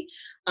easily,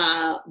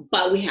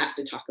 but we have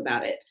to talk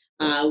about it.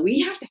 We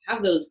have to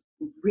have those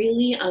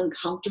really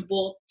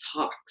uncomfortable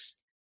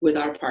talks with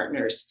our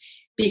partners,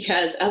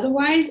 because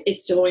otherwise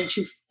it's going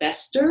to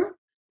fester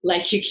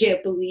like you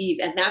can't believe.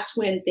 And that's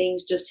when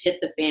things just hit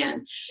the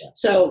fan. Yeah.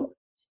 So,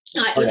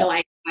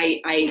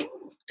 I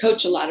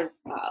coach a lot of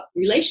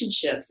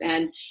relationships,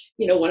 and,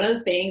 one of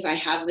the things, I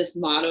have this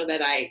motto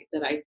that I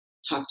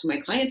talk to my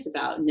clients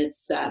about, and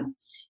it's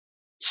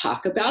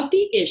talk about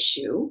the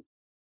issue,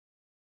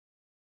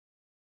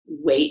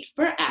 wait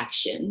for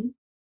action,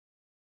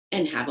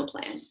 and have a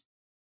plan.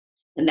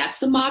 And that's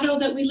the motto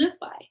that we live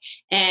by.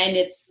 And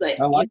it's like,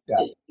 I like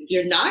that. If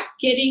you're not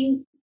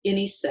getting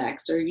any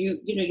sex, or you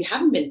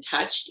haven't been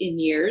touched in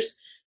years,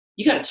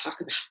 you got to talk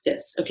about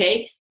this.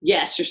 Okay.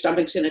 Yes, your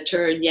stomach's going to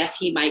turn. Yes,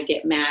 he might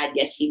get mad.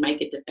 Yes, he might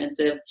get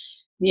defensive.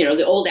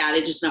 The old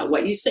adage is not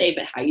what you say,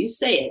 but how you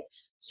say it.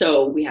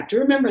 So we have to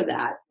remember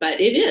that.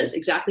 But it is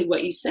exactly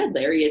what you said,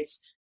 Larry.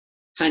 It's,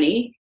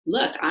 honey,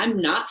 look,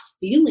 I'm not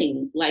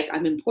feeling like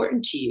I'm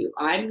important to you.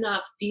 I'm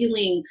not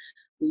feeling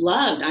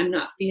loved. I'm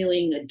not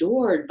feeling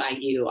adored by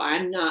you.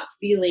 I'm not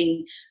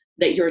feeling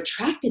that you're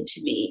attracted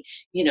to me.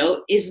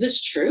 Is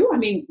this true? I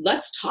mean,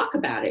 let's talk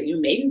about it.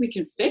 Maybe we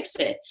can fix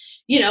it.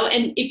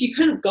 And if you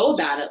kind of go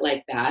about it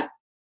like that,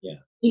 yeah,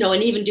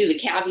 and even do the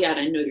caveat,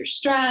 I know you're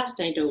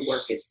stressed, I know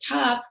work is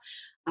tough,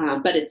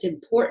 but it's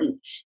important,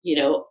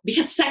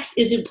 because sex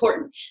is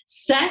important.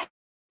 Sex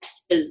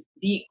is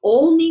the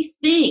only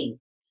thing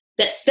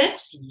that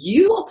sets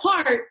you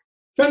apart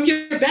from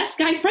your best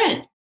guy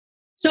friend.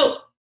 So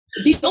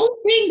the only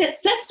thing that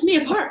sets me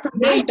apart from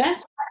my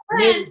best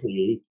friend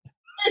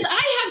is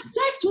I have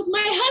sex with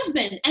my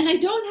husband, and I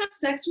don't have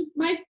sex with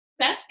my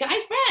best guy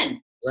friend.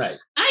 Right.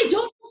 I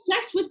don't have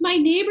sex with my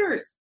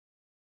neighbors,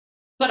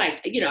 but I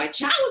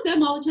chat with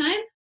them all the time.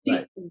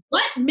 Right.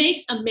 What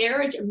makes a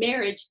marriage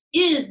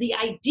is the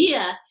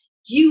idea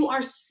you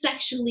are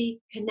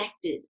sexually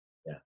connected.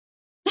 Yeah.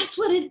 That's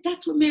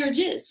what marriage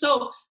is.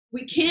 So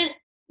we can't,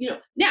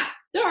 now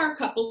there are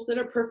couples that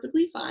are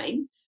perfectly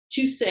fine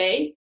to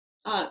say,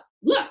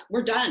 look,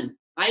 we're done.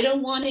 I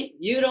don't want it.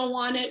 You don't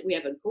want it. We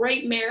have a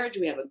great marriage.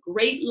 We have a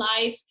great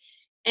life.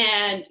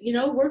 And,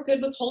 we're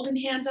good with holding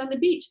hands on the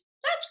beach.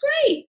 That's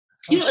great.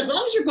 As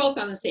long as you're both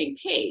on the same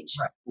page.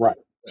 Right.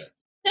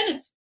 Then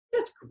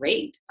that's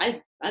great.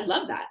 I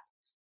love that.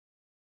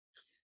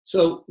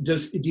 So do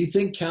you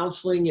think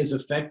counseling is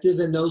effective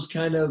in those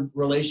kind of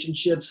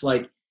relationships?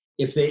 Like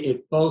if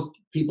both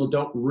people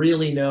don't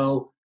really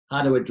know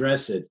how to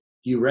address it,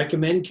 do you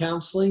recommend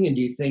counseling? And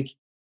do you think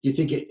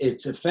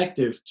it's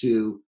effective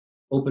to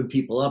open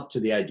people up to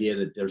the idea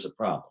that there's a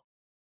problem?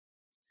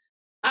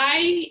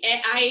 I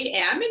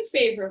am in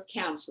favor of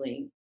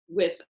counseling,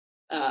 with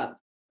a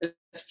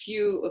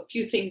few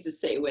things to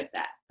say with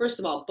that. First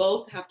of all,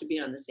 both have to be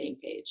on the same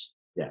page.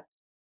 Yeah.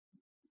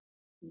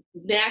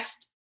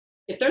 Next,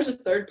 if there's a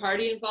third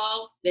party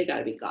involved, they got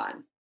to be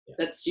gone.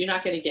 Yeah. You're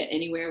not going to get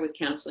anywhere with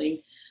counseling.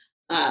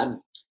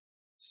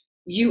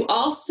 You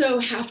also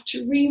have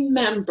to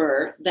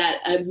remember that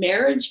a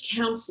marriage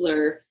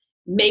counselor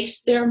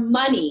makes their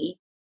money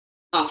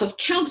off of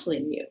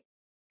counseling you.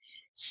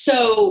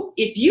 So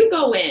if you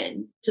go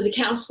in to the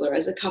counselor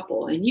as a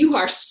couple and you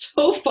are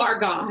so far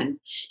gone,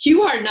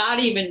 you are not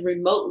even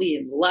remotely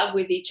in love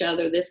with each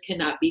other, this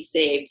cannot be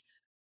saved,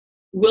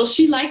 will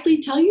she likely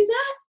tell you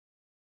that?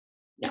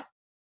 No.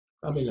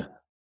 Probably not.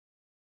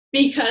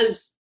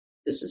 Because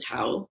this is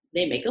how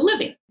they make a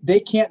living. They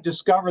can't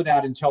discover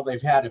that until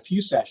they've had a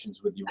few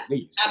sessions with you at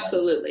least. Right?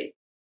 Absolutely.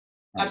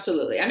 Right.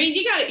 Absolutely. I mean,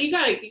 you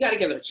gotta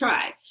give it a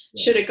try.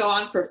 Yeah. Should it go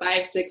on for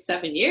 5, 6,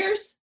 7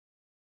 years?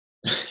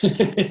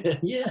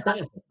 Yeah.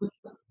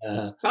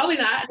 Probably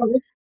not.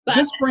 But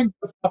this brings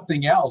up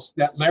something else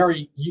that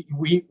Larry,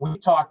 we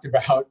talked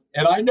about,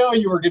 and I know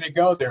you were going to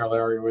go there,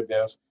 Larry, with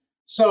this.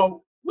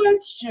 So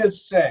let's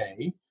just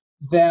say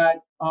that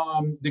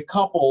the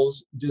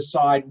couples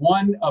decide,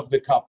 one of the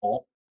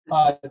couple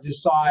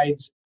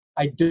decides,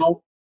 I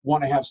don't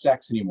want to have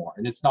sex anymore.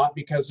 And it's not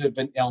because of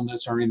an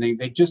illness or anything.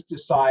 They just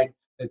decide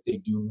that they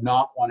do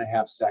not want to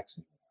have sex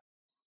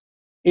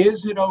anymore.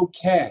 Is it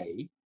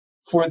okay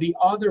for the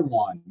other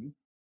one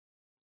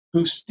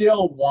who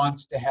still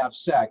wants to have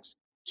sex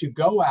to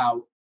go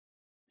out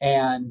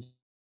and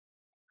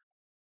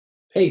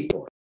pay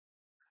for it,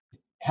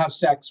 have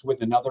sex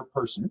with another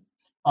person,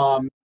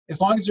 as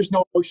long as there's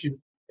no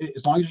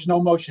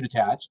emotion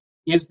attached?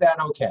 Is that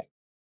okay?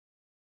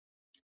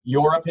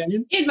 Your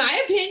opinion? In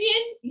my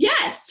opinion,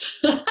 yes.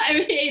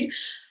 I mean,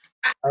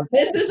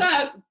 this is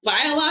a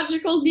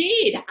biological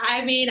need.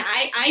 I mean,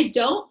 I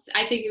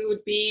think it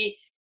would be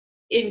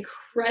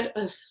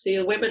incredible. See,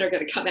 the women are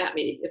going to come at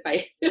me if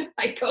I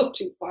go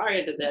too far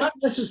into this. Not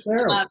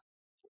necessarily.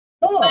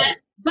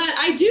 But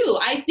I do.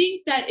 I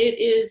think that it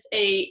is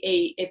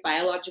a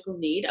biological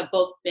need of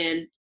both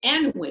men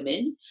and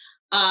women.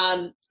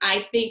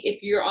 I think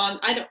if you're on,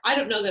 I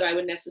don't know that I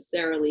would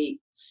necessarily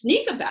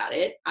sneak about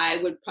it. I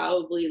would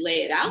probably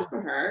lay it out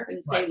for her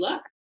and say,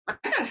 look, I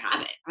gotta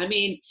have it. I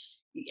mean,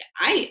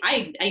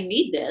 I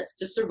need this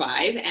to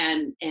survive,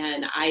 and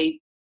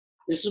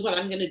this is what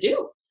I'm gonna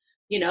do.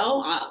 You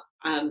know,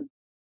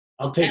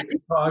 I'll take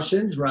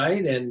precautions,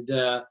 right? And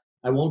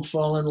I won't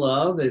fall in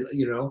love.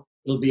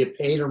 It'll be a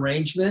paid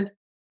arrangement,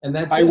 and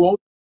that's I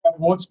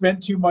won't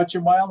spend too much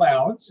of my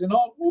allowance, and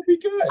we'll be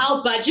good.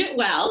 I'll budget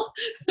well.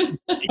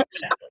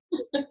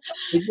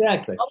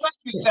 Exactly. I'll let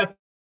you set.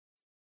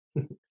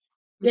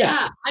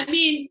 Yeah, I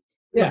mean,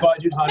 the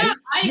budget, honey. Yeah,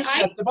 you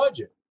set the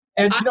budget,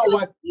 and you know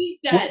what?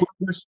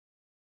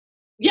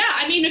 Yeah,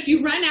 I mean, if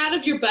you run out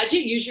of your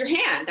budget, use your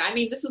hand. I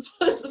mean, this is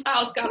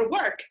how it's got to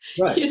work.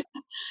 Right. You know?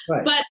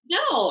 Right. But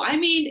no, I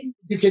mean,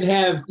 you can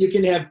have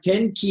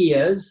 10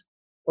 Kias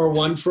or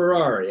 1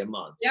 Ferrari a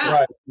month. Yeah.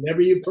 Right.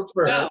 Whatever you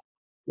prefer.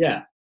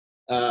 Yeah.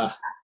 But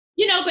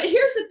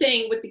here's the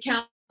thing with the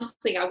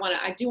counseling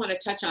I do want to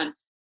touch on.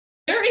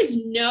 There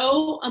is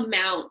no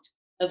amount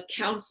of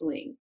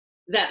counseling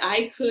that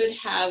I could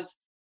have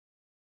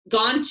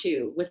gone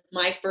to with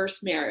my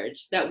first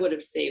marriage that would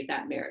have saved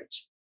that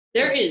marriage.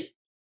 There is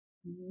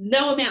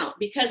no amount,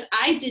 because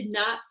I did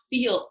not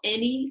feel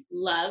any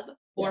love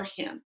for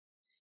him.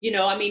 You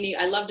know, I mean,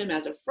 I loved him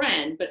as a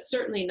friend, but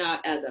certainly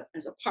not as a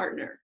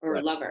partner or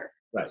a lover.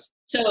 Right.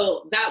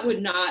 So that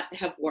would not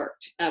have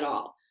worked at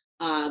all.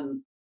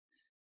 That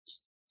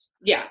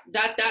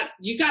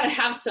you got to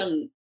have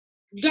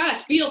you got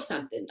to feel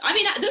something. I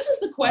mean, this is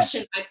the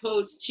question I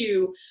pose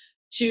to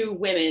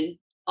women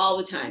all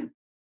the time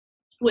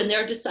when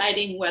they're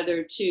deciding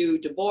whether to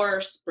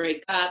divorce,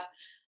 break up.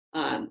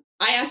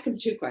 I ask them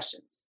 2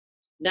 questions.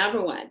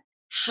 Number 1,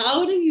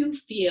 how do you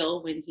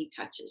feel when he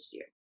touches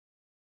you?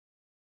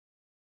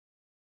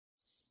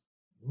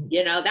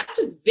 You know, that's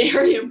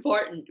very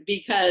important,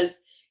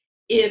 because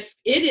if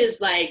it is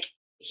like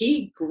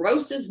he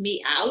grosses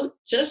me out,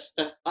 just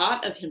the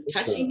thought of him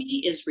touching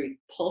me is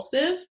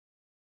repulsive.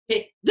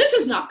 This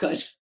is not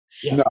good.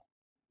 Yeah. No.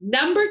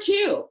 Number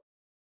 2,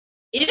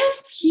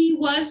 if he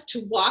was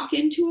to walk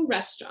into a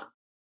restaurant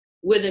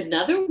with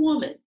another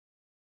woman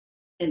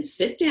and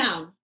sit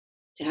down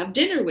to have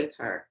dinner with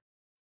her,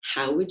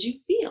 how would you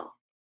feel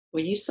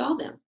when you saw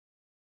them?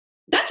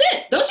 That's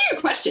it. Those are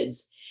your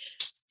questions.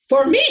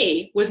 For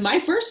me, with my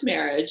first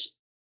marriage,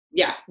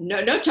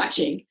 no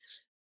touching.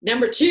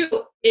 Number 2,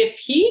 if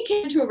he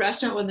came to a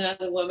restaurant with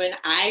another woman,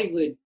 I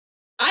would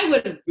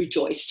have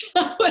rejoiced.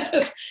 I would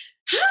have,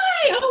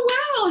 hi,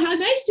 oh wow, how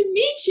nice to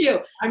meet you.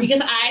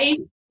 Because I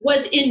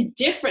was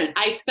indifferent.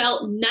 I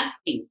felt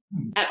nothing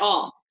at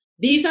all.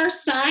 These are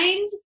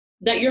signs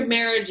that your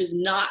marriage is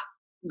not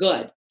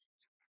good,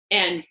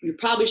 and you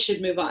probably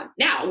should move on.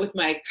 Now, with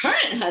my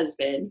current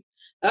husband,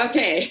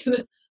 okay,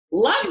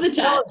 love the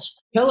touch.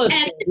 Tell us.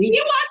 And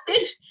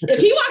if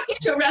he walked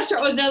into a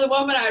restaurant with another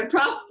woman, I would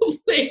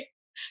probably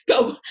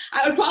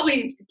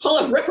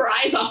rip her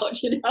eyes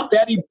out, you know?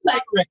 Betty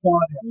Patrick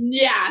on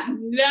it. Yeah,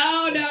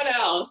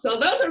 no. So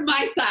those are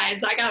my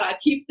signs. I gotta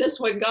keep this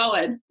one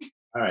going.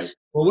 All right.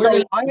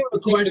 Well, I have a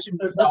question.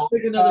 Let's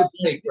take another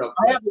break.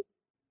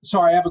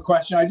 I have a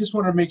question. I just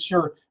want to make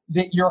sure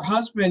that your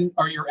husband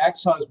or your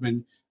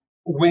ex-husband,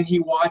 when he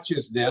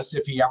watches this,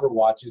 if he ever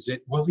watches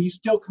it, will he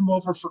still come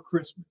over for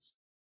Christmas?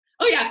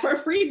 Oh yeah, for a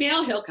free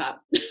meal, he'll come.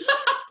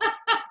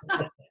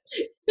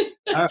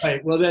 All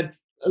right. Well, then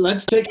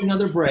let's take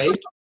another break.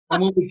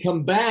 And when we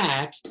come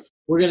back,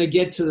 we're going to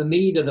get to the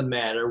meat of the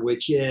matter,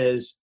 which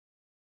is,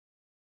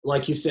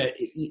 like you said,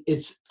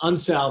 it's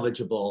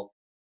unsalvageable.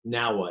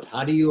 Now what?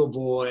 How do you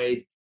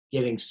avoid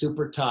getting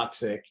super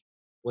toxic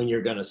when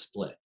you're going to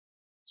split?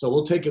 So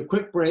we'll take a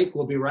quick break.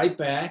 We'll be right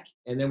back,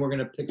 and then we're going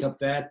to pick up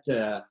that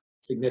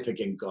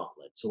significant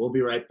gauntlet. So we'll be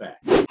right back.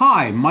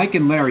 Hi, Mike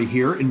and Larry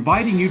here,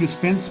 inviting you to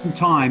spend some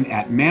time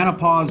at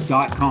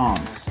manopause.com.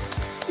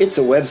 It's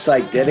a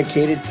website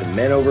dedicated to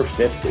men over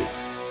 50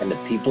 and the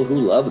people who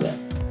love them.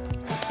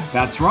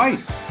 That's right.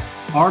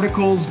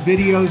 Articles,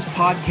 videos,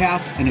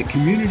 podcasts, and a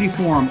community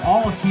forum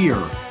all here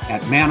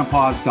at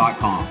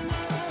manopause.com.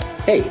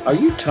 Hey, are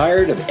you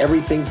tired of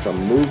everything from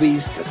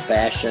movies to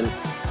fashion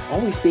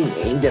always being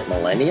aimed at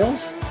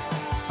millennials?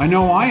 I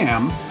know I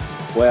am.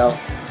 Well,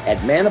 at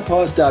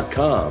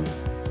manopause.com,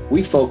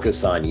 we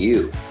focus on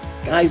you,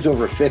 guys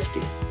over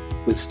 50,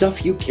 with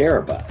stuff you care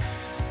about.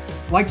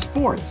 Like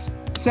sports,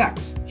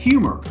 sex,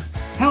 humor,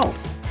 health,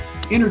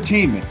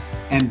 entertainment,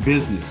 and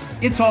business.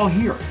 It's all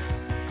here.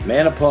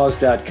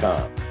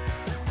 Manopause.com.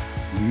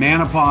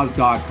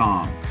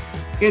 Manopause.com.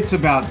 It's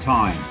about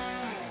time.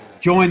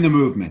 Join the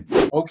movement.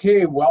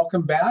 Okay,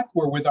 welcome back.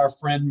 We're with our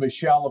friend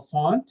Michelle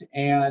Lafont.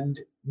 And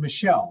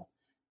Michelle,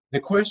 the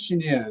question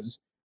is,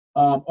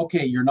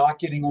 okay, you're not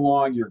getting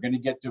along, you're going to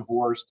get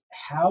divorced.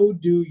 How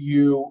do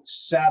you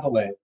settle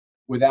it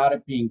without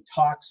it being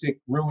toxic,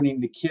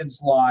 ruining the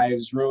kids'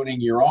 lives, ruining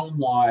your own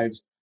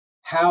lives?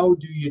 How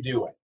do you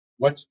do it?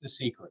 What's the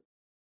secret?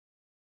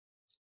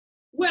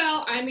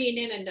 Well, I mean,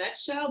 in a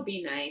nutshell,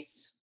 be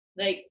nice.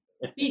 Like,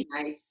 be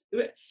nice.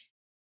 It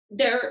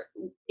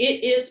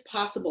is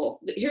possible.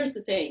 Here's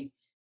the thing.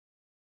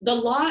 The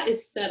law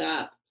is set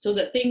up so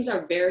that things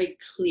are very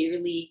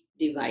clearly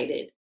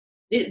divided.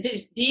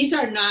 This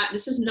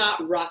is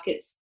not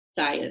rocket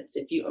science.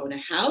 If you own a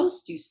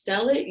house, you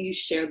sell it, you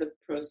share the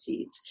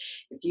proceeds.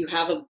 If you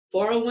have a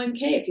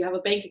 401k, if you have a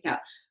bank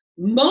account,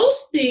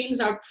 most things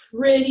are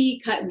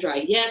pretty cut and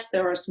dry. Yes,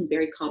 there are some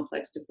very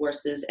complex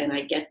divorces, and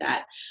I get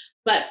that.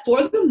 But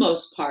for the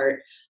most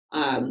part,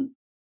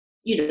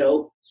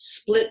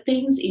 split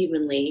things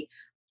evenly.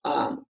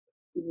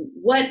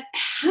 What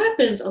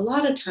happens a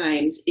lot of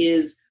times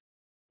is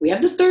we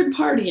have the third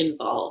party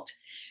involved,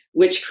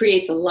 which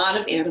creates a lot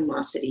of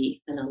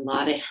animosity and a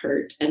lot of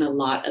hurt and a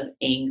lot of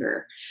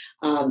anger.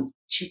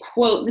 To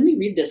quote, let me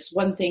read this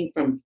one thing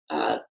from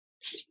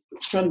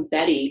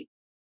Betty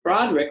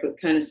Broderick, that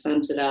kind of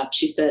sums it up.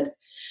 She said,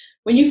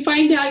 "When you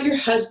find out your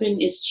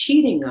husband is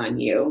cheating on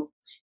you,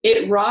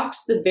 it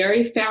rocks the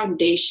very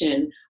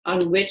foundation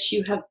on which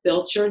you have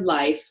built your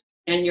life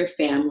and your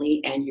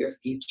family and your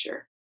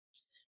future."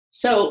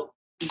 So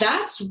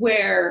that's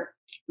where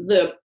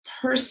the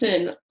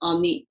person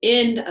on the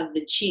end of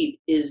the cheat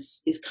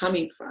is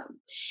coming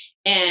from,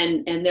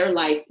 and their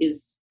life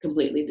is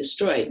completely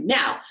destroyed.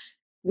 Now,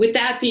 with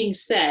that being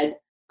said,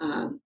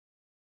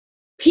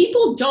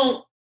 people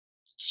don't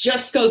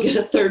just go get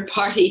a third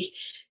party,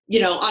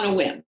 on a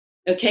whim.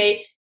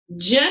 Okay,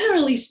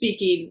 generally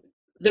speaking,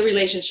 the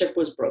relationship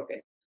was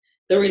broken.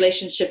 The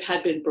relationship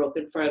had been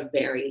broken for a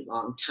very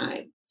long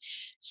time.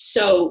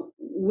 So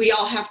we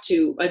all have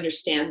to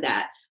understand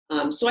that.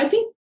 So I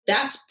think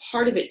that's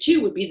part of it too,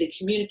 would be the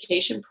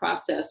communication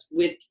process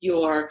with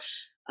your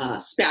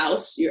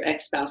spouse, your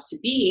ex-spouse to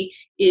be,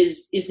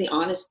 is the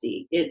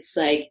honesty. It's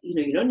like,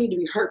 you don't need to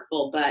be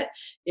hurtful, but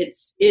it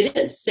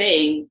is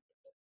saying,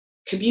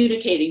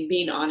 communicating,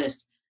 being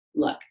honest.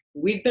 Look,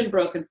 we've been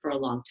broken for a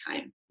long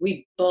time.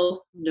 We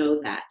both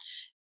know that.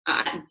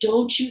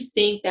 Don't you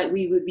think that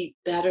we would be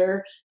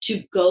better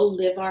to go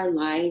live our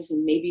lives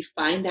and maybe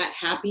find that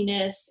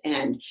happiness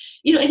and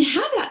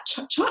have that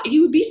talk?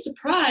 You would be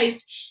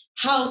surprised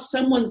how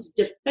someone's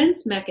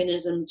defense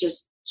mechanism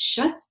just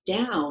shuts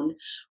down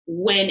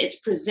when it's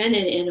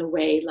presented in a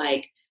way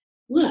like,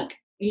 look,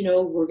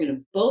 we're going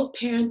to both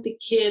parent the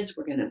kids.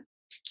 We're going to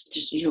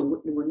just,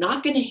 we're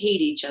not going to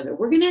hate each other.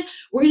 We're going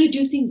to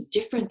do things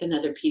different than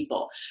other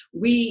people.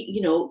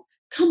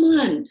 Come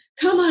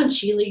on,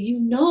 Sheila,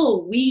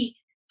 we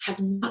have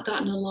not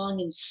gotten along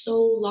in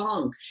so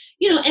long,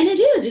 and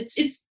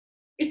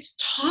it's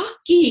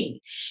talking,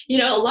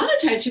 a lot of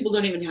times people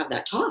don't even have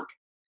that talk.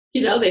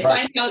 They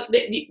Right.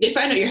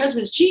 find out your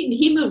husband's cheating.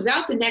 He moves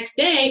out the next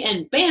day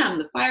and bam,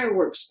 the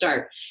fireworks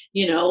start.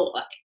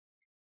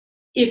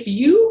 If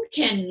you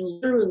can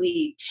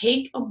literally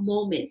take a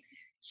moment,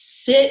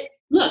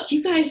 look,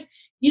 you guys,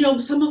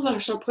 some of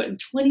us are putting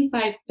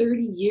 25,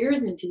 30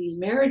 years into these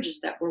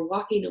marriages that we're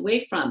walking away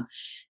from.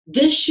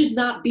 This should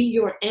not be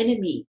your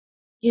enemy.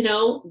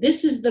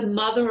 This is the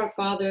mother or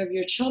father of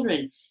your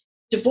children.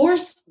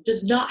 Divorce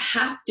does not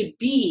have to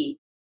be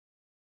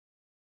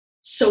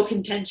so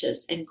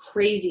contentious and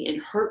crazy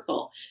and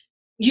hurtful.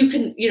 You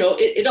can,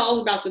 it all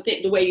is about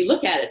the way you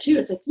look at it too.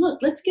 It's like,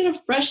 look, let's get a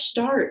fresh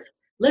start.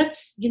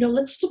 Let's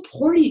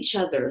support each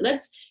other.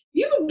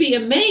 You would be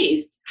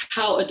amazed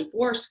how a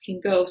divorce can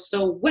go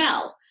so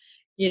well,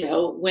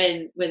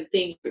 when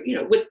things,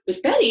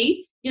 with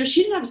Betty,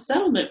 she didn't have a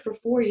settlement for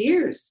 4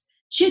 years.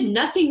 She had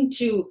nothing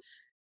to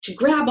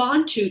grab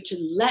onto to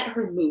let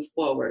her move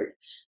forward.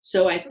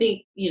 So I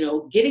think,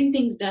 getting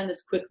things done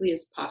as quickly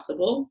as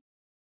possible,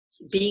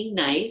 being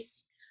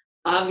nice,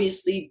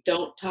 obviously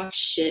don't talk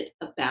shit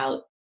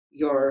about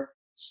your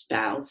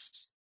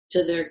spouse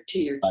to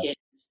your kids.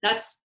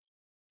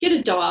 Get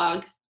a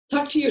dog,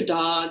 talk to your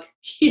dog,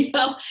 leave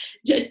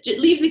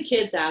the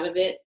kids out of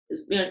it.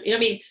 I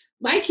mean,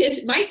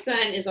 my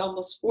son is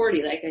almost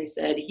 40, like I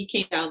said. He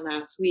came down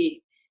last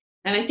week.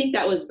 And I think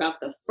that was about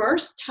the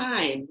first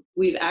time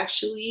we've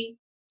actually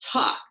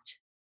talked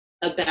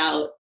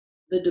about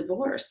the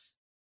divorce,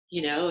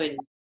 and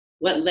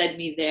what led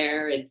me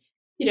there. And,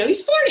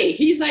 he's 40.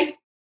 He's like,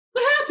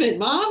 what happened,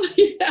 Mom?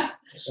 Yeah.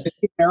 Is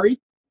he married?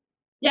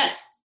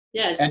 Yes.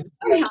 And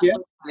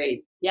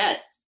Married.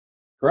 Yes.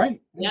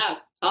 Great. Yeah.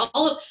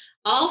 All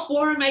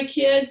 4 of my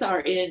kids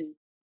are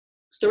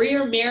 3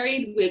 are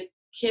married with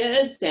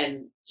kids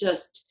and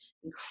just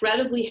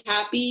incredibly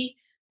happy.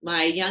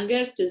 My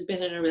youngest has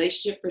been in a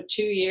relationship for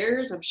 2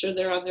 years. I'm sure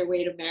they're on their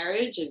way to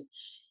marriage. And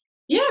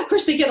yeah, of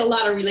course they get a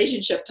lot of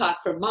relationship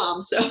talk from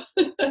Mom. So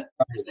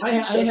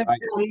I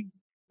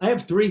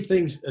have 3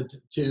 things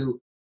to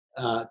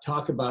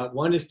talk about.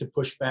 One is to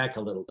push back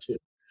a little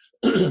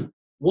too.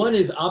 One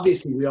is,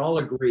 obviously we all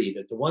agree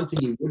that the one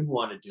thing you wouldn't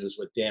want to do is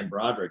what Dan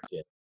Broderick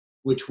did,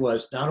 which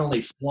was not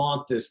only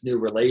flaunt this new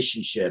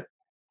relationship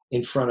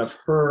in front of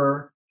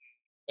her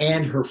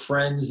and her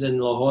friends in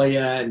La Jolla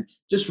and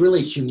just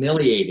really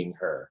humiliating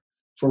her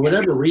for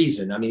whatever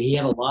reason. I mean, he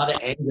had a lot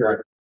of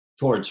anger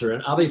towards her.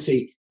 And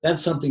obviously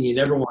that's something you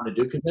never want to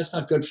do because that's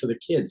not good for the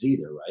kids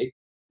either, right?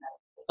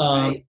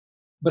 Right.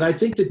 But I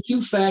think the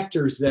 2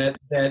 factors that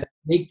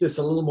make this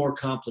a little more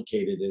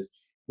complicated is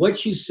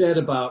what you said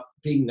about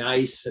being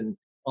nice and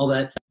all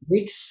that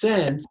makes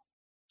sense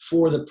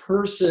for the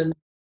person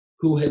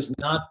who has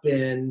not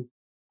been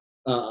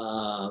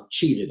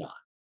cheated on,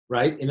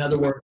 right? In other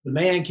words, the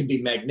man can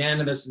be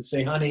magnanimous and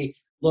say, honey,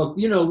 look,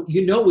 we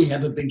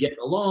haven't been getting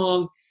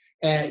along,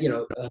 and,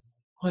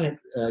 quiet,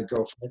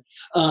 girlfriend.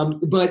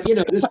 But,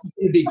 this is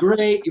going to be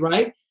great,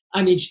 right?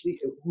 I mean,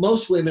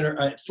 most women are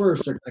at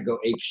first are going to go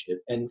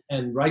apeshit,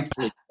 and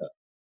rightfully so.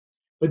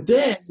 But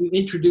then we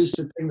introduce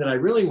the thing that I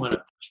really want to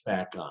push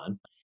back on,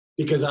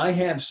 because I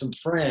have some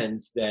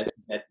friends that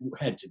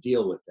had to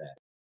deal with that.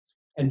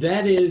 And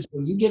that is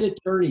when you get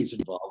attorneys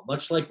involved,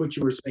 much like what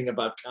you were saying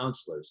about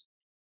counselors,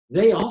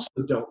 they also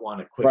don't want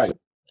to quit. Right.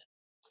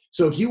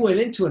 So if you went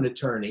into an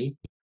attorney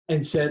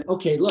and said,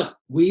 okay, look,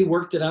 we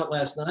worked it out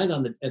last night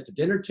at the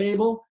dinner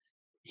table.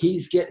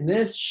 He's getting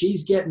this,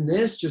 she's getting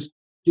this, just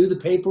do the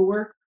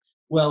paperwork.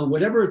 Well,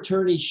 whatever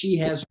attorney he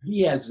has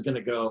is going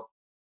to go,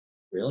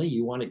 really?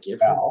 You want to give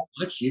her that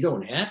much? You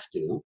don't have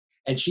to.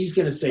 And she's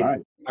going to say,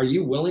 are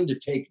you willing to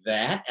take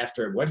that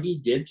after what he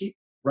did to you?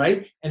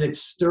 Right? And it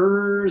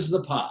stirs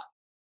the pot.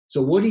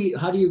 So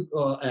how do you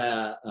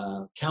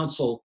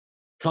counsel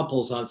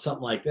couples on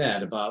something like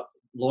that about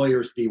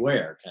lawyers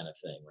beware kind of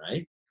thing,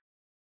 right?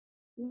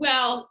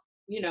 Well,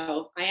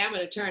 I am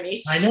an attorney.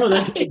 So I know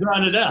that you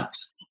brought it up.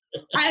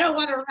 I don't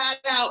want to rat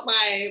out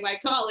my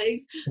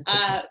colleagues.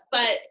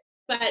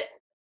 But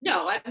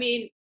no, I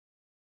mean,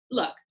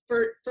 look,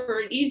 for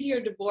an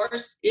easier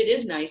divorce, it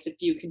is nice if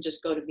you can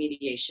just go to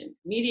mediation.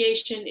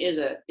 Mediation is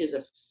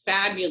a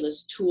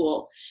fabulous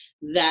tool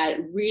that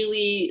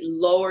really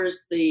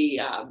lowers the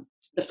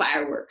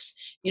fireworks.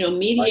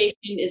 Mediation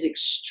is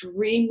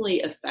extremely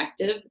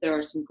effective. There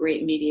are some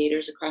great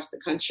mediators across the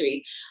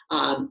country,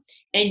 and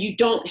you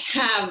don't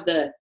have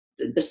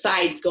the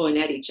sides going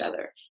at each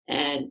other,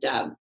 and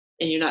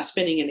you're not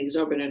spending an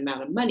exorbitant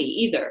amount of money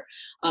either.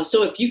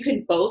 So if you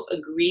can both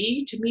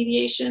agree to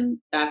mediation,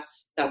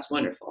 that's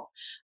wonderful.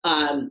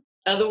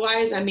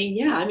 Otherwise,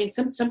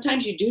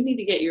 sometimes you do need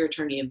to get your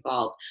attorney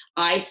involved.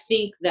 I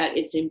think that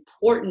it's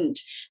important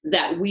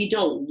that we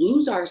don't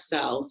lose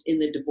ourselves in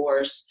the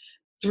divorce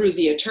through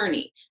the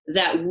attorney,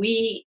 that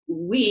we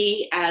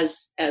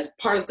as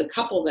part of the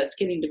couple that's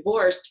getting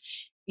divorced,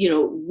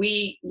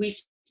 we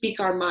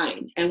speak our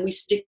mind and we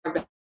stick our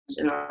values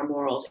and our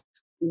morals.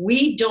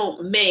 We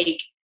don't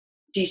make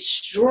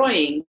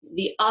destroying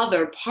the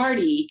other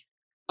party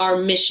our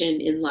mission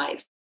in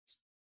life,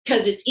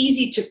 because it's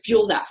easy to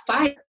fuel that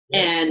fire.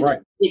 And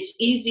it's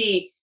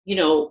easy,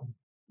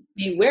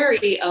 be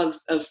wary of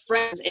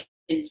friends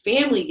and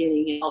family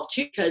getting involved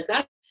too, because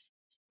that's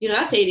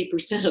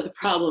 80% of the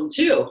problem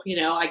too.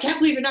 I can't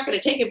believe you're not going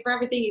to take him for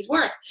everything he's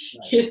worth,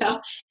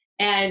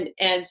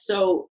 and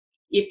so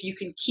if you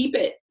can keep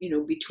it,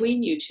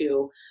 between you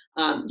two,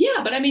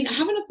 but having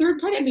a third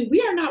party,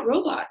 we are not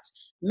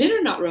robots. Men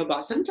are not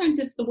robots. Sometimes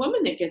it's the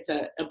woman that gets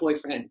a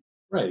boyfriend.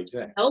 Right,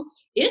 exactly.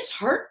 It's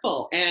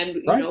hurtful,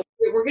 and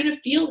we're going to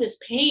feel this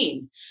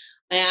pain.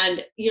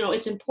 And,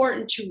 it's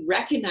important to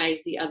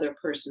recognize the other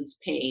person's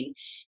pain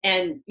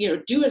and,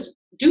 do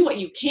what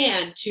you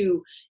can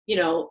to,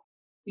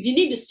 if you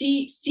need to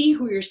see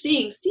who you're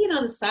seeing, see it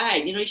on the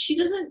side. He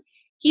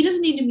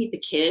doesn't need to meet the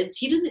kids.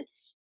 He doesn't,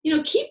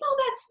 keep all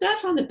that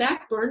stuff on the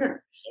back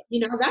burner.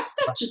 That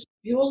stuff just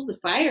fuels the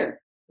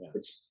fire. Yeah.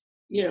 It's,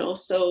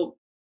 so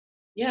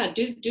yeah,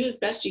 do as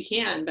best you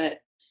can, but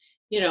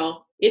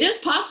it is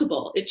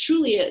possible. It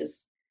truly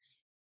is.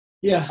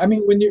 Yeah,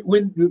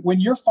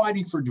 when you're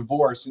fighting for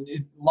divorce, and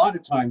a lot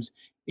of times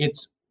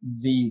it's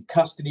the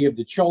custody of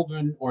the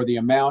children or the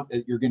amount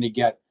that you're going to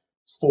get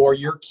for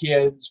your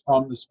kids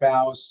from the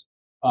spouse.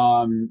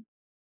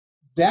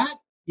 That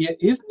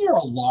isn't there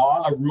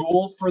a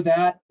rule for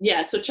that?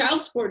 Yeah, so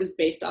child support is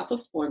based off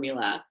of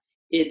formula.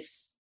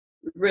 It's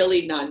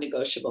really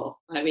non-negotiable.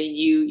 I mean,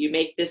 you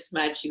make this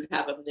much, you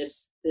have them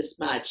this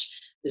much.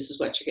 This is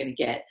what you're going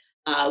to get.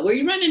 Where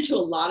you run into a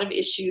lot of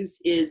issues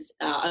is,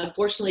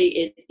 unfortunately,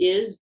 it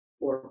is,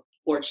 or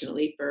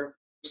fortunately for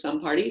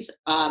some parties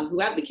who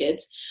have the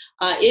kids,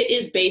 it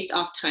is based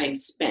off time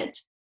spent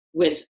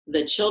with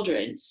the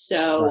children.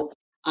 So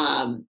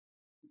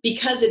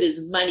because it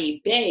is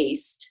money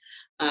based,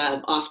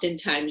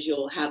 oftentimes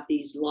you'll have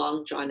these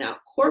long drawn out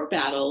court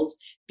battles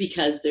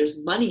because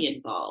there's money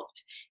involved.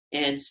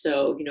 And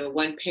so,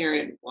 one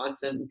parent wants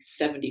them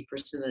 70%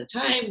 of the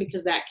time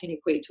because that can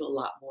equate to a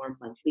lot more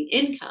monthly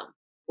income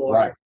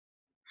for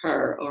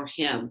her or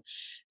him.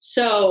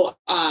 So,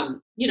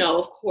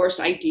 of course,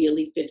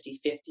 ideally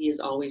 50-50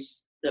 is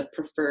always the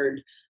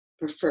preferred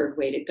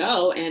way to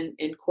go. And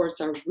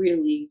courts are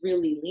really,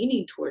 really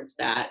leaning towards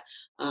that.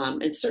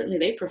 And certainly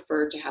they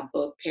prefer to have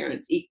both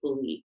parents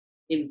equally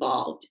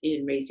involved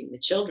in raising the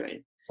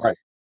children. Right.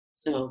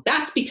 So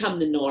that's become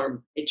the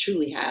norm. It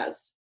truly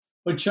has.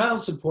 But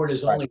child support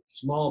is only a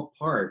small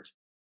part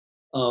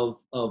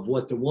of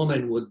what the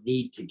woman would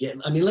need to get.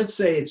 I mean, let's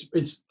say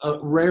it's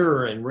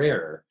rarer and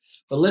rarer,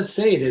 but let's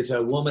say it is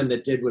a woman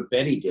that did what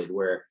Betty did,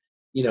 where,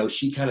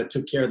 she kind of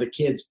took care of the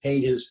kids,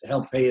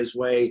 helped pay his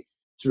way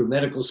through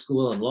medical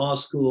school and law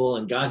school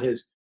and got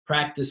his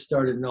practice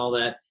started and all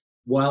that,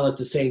 while at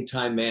the same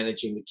time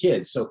managing the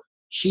kids. So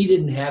she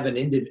didn't have an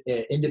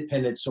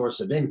independent source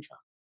of income.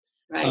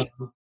 Right.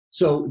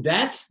 So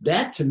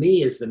that to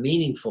me is the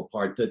meaningful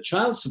part. The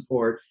child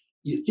support,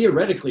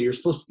 theoretically, you're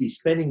supposed to be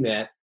spending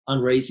that on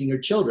raising your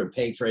children,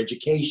 paying for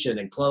education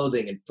and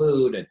clothing and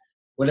food and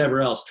whatever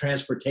else,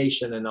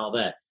 transportation and all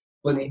that.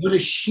 But what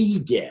does she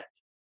get,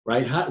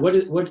 right?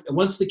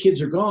 Once the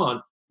kids are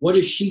gone, what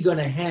is she going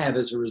to have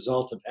as a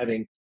result of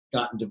having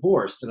gotten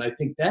divorced? And I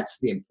think that's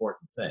the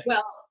important thing.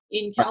 Well,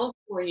 in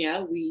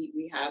California, we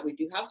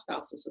do have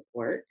spousal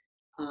support.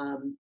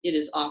 It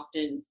is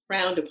often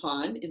frowned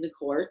upon in the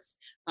courts,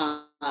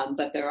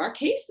 but there are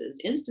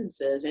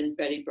instances, and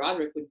Betty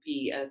Broderick would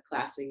be a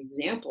classic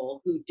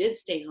example, who did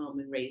stay home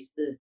and raise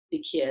the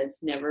kids,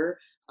 never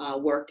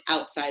worked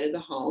outside of the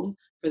home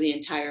for the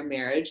entire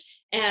marriage.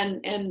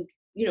 And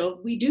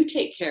we do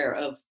take care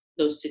of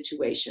those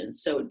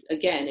situations. So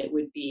again, it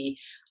would be,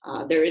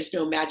 there is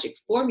no magic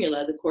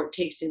formula. The court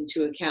takes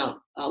into account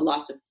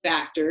lots of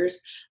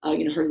factors,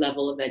 her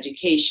level of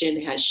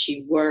education, has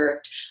she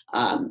worked,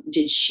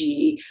 did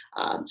she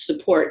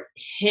support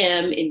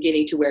him in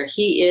getting to where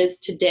he is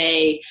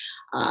today,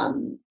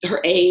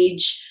 her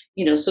age,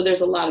 so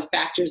there's a lot of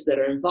factors that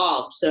are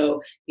involved.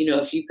 So,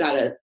 if you've got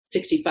a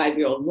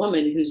 65-year-old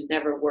woman who's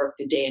never worked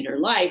a day in her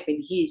life and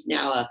he's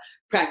now a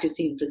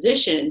practicing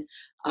physician,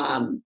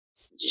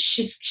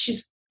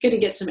 she's going to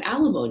get some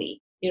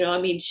alimony.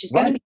 She's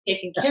going to be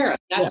taken care of.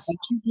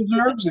 She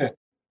deserves it.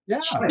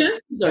 Yeah. She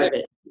does deserve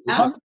it.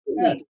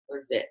 Absolutely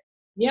deserves it.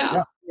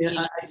 Yeah.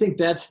 I think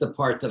that's the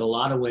part that a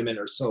lot of women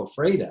are so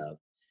afraid of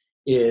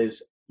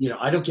is,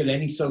 I don't get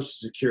any Social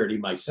Security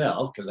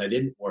myself because I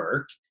didn't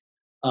work.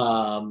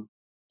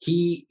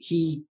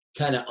 He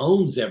kind of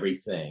owns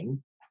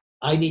everything.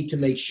 I need to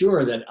make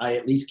sure that I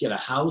at least get a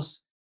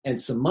house and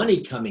some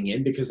money coming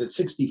in, because at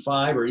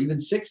 65 or even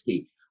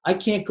 60, I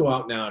can't go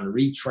out now and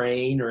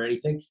retrain or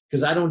anything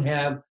because I don't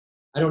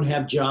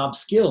have job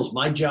skills.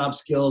 My job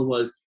skill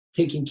was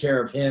taking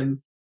care of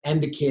him and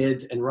the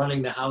kids and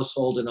running the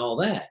household and all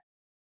that.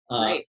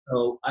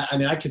 So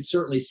I could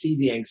certainly see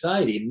the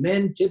anxiety.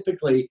 Men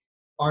typically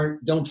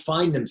don't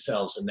find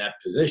themselves in that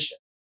position.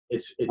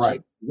 It's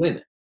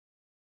women.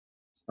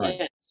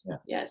 Right.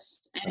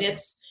 Yes. And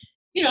it's,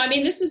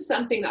 this is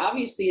something that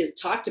obviously is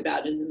talked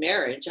about in the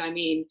marriage.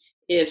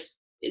 If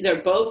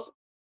they're both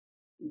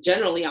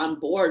generally on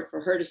board for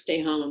her to stay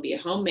home and be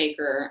a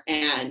homemaker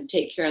and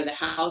take care of the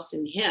house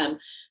and him.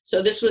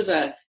 So this was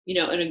an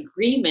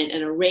agreement,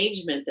 an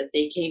arrangement that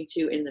they came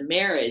to in the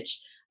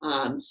marriage.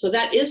 So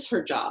that is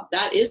her job.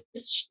 That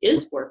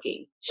is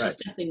working. She's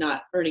definitely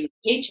not earning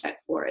a paycheck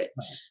for it.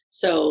 Right.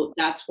 So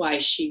that's why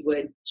she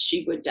would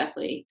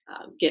definitely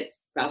get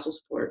spousal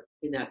support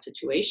in that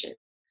situation.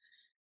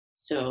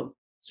 So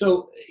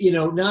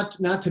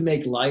not to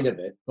make light of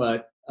it,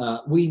 but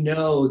we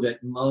know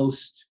that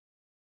most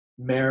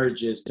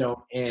marriages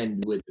don't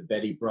end with the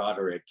Betty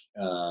Broderick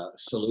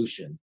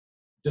solution,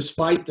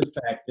 despite the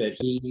fact that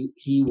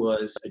he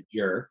was a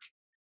jerk.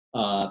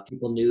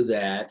 People knew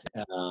that.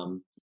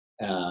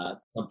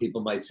 Some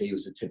people might say he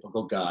was a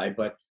typical guy,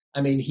 but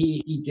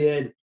he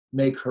did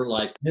make her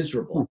life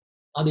miserable.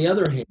 On the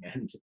other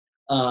hand,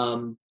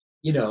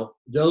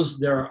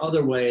 there are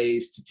other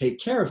ways to take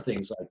care of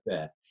things like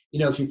that.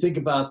 If you think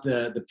about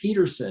the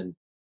Peterson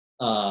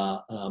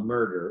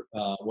murder,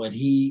 when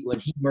he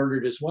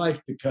murdered his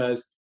wife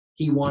because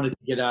he wanted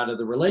to get out of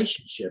the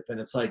relationship, and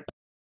it's like,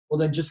 well,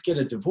 then just get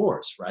a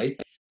divorce, right?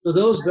 So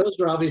those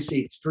are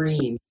obviously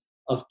extremes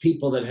of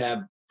people that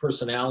have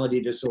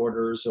personality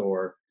disorders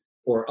or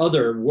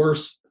other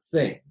worse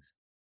things.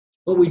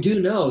 But we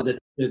do know that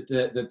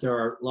there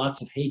are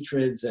lots of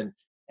hatreds and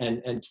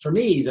And for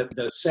me,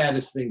 the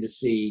saddest thing to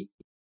see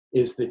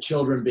is the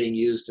children being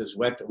used as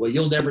weapons. Well,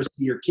 you'll never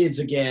see your kids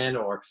again,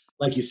 or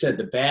like you said,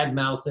 the bad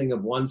mouthing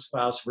of one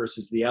spouse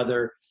versus the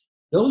other.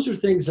 Those are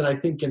things that I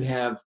think can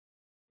have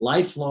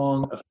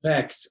lifelong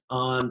effects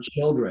on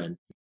children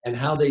and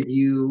how they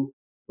view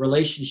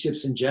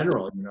relationships in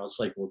general. You know, it's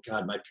like, well,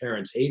 God, my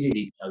parents hated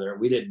each other and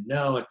we didn't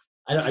know.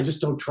 And I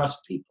just don't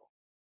trust people.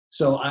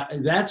 So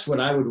that's what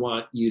I would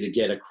want you to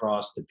get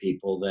across to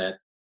people, that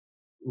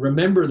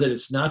remember that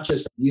it's not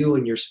just you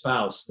and your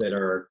spouse that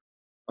are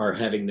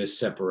having this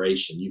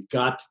separation. You've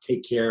got to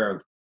take care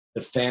of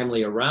the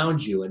family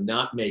around you and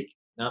not make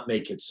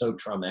it so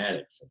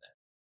traumatic for them.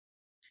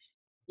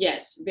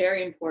 Yes,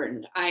 very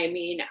important. I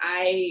mean,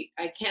 I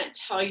can't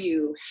tell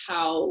you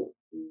how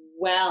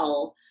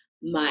well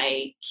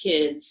my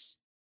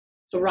kids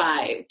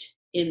thrived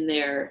in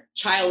their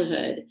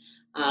childhood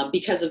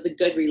because of the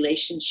good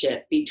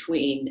relationship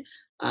between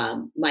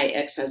my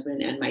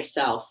ex-husband and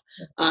myself.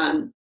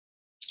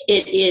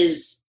 It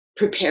is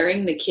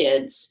preparing the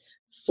kids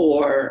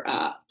for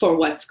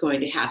what's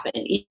going to happen,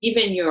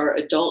 even your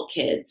adult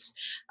kids.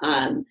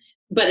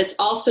 But it's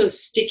also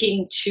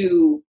sticking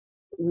to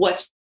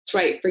what's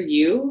right for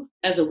you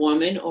as a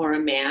woman or a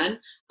man.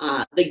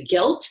 The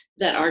guilt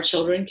that our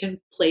children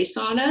can place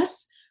on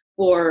us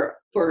for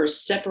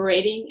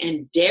separating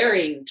and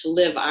daring to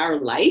live our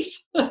life,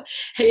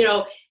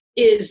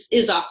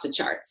 is off the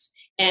charts.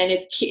 And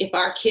if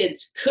our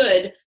kids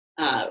could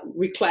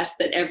request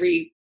that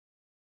every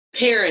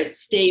parent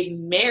stay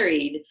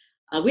married,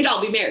 we'd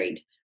all be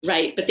married,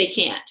 right? But they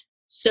can't.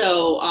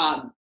 So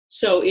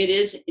it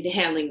is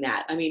handling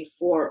that. I mean,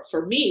 for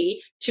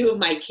me, two of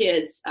my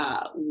kids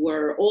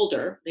were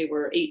older. They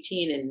were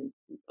 18 and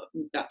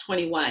about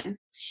 21.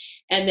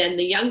 And then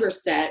the younger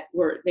set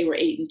were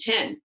 8 and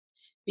 10,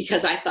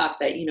 because I thought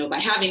that, by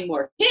having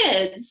more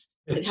kids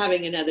and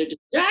having another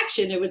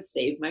distraction, it would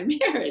save my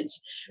marriage.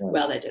 Right.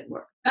 Well, that didn't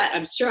work.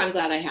 I'm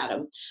glad I had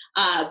them.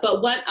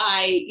 But what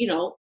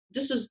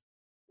this is,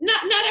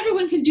 not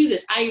everyone can do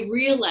this. I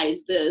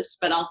realize this,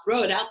 but I'll throw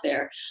it out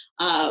there.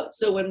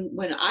 So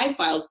when I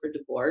filed for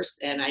divorce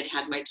and I'd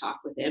had my talk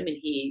with him and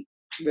he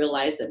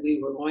realized that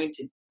we were going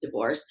to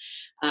divorce,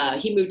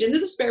 he moved into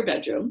the spare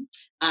bedroom.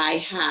 I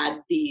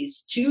had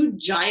these 2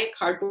 giant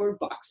cardboard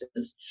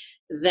boxes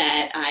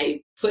that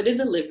I put in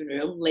the living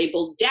room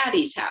labeled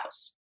Daddy's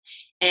House.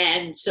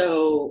 And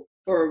so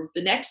for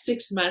the next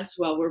 6 months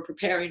while we're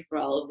preparing for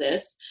all of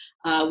this,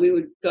 we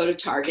would go to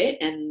Target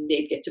and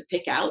they'd get to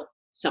pick out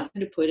something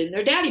to put in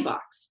their daddy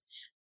box.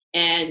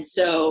 And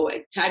so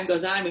time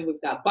goes on, and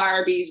we've got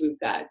Barbies, we've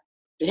got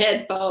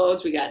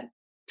headphones, we got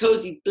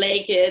cozy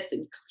blankets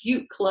and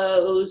cute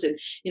clothes and,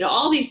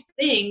 all these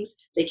things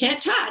they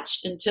can't touch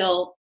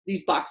until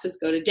these boxes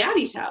go to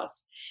Daddy's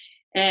house.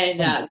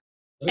 And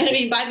I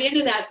mean, by the end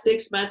of that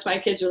 6 months, my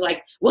kids were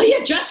like, will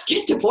you just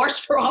get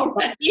divorced for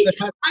already?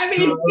 I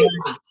mean,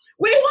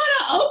 we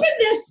want to open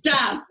this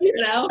stuff,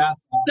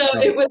 That's So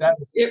awesome.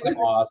 it was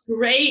awesome.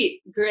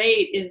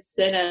 great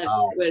incentive.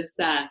 Wow. It was,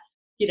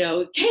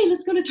 hey,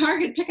 let's go to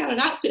Target and pick out an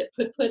outfit,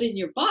 put in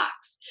your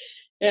box.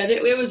 And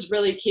it was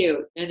really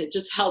cute. And it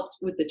just helped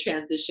with the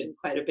transition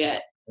quite a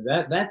bit.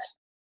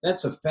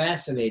 That's a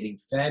fascinating,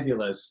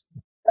 fabulous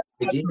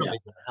idea.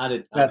 How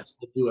to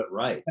do it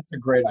right. That's a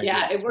great idea.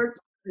 Yeah, it worked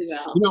pretty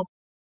well.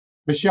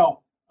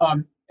 Michelle,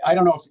 I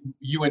don't know if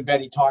you and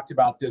Betty talked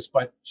about this,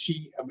 but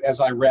as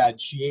I read,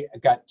 she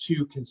got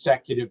 2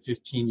 consecutive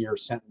 15-year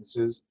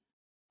sentences.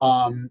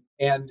 And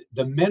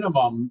the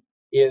minimum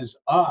is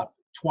up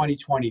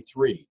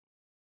 2023.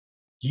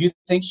 Do you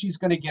think she's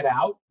going to get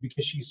out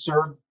because she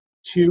served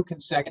 2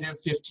 consecutive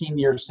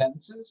 15-year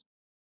sentences?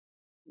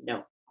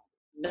 No,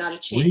 not a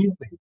chance.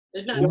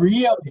 Really?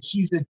 Really?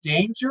 She's a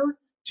danger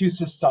to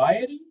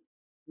society?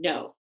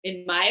 No,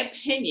 in my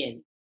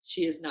opinion,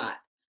 she is not.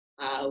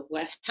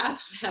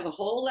 Have a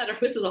whole letter.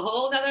 This is a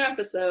whole other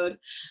episode.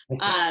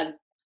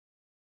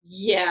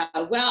 Yeah,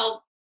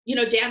 well,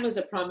 Dan was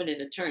a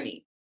prominent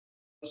attorney.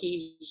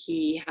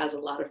 He has a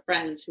lot of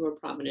friends who are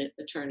prominent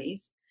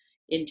attorneys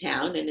in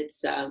town, and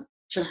it's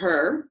to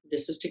her,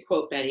 this is to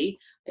quote Betty,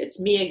 it's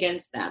me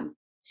against them.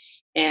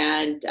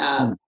 And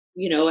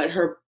at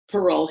her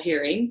parole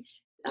hearing,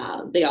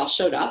 they all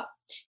showed up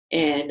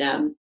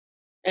and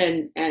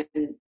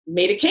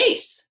made a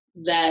case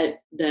that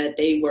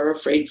they were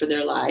afraid for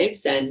their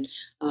lives, and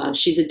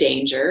she's a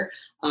danger.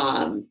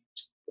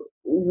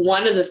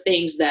 One of the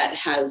things that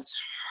has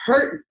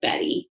hurt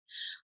Betty,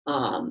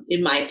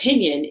 in my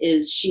opinion,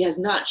 is she has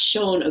not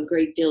shown a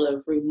great deal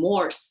of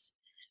remorse,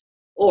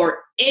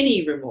 or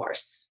any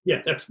remorse.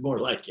 Yeah, that's more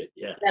like it.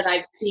 Yeah, that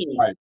I've seen.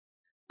 Right.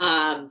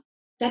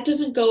 That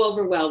doesn't go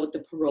over well with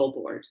the parole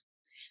board.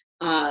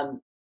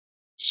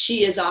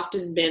 She has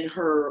often been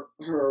her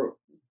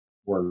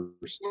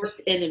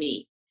worst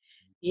enemy.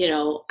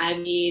 I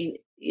mean,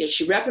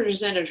 she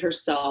represented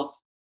herself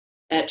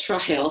at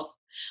trial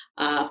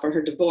for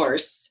her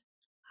divorce.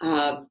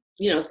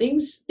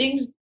 Things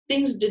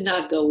did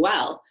not go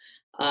well.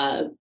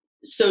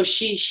 so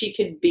she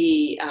could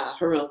be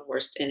her own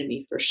worst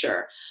enemy for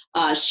sure.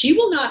 She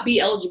will not be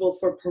eligible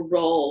for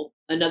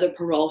another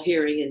parole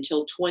hearing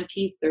until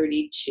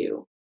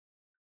 2032.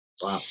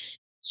 Wow.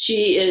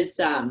 She is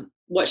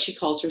what she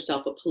calls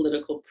herself a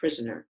political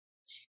prisoner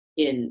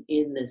in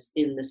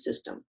the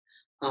system.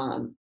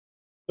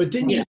 But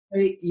didn't you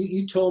say,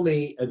 you told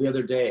me the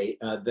other day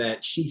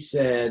that she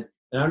said,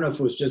 and I don't know if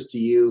it was just to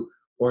you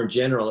or in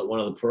general at one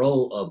of the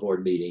parole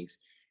board meetings,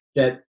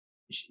 that,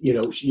 you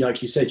know, she,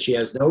 like you said, she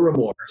has no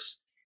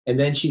remorse. And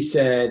then she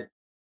said,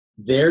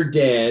 they're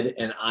dead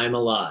and I'm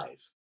alive.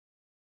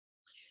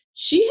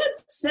 She had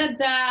said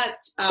that,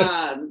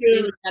 not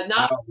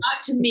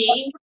to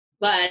me,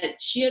 but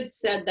she had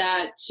said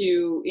that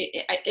to,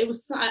 it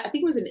was, I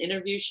think it was an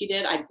interview she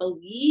did, I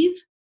believe,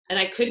 and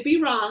I could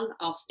be wrong,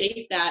 I'll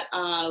state that,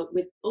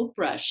 with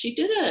Oprah. She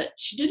did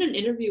an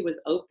interview with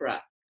Oprah.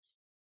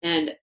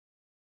 And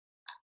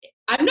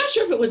I'm not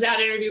sure if it was that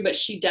interview, but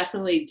she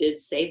definitely did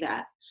say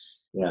that.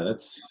 Yeah,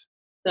 that's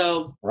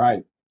so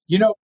right. You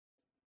know,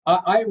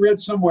 I read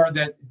somewhere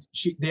that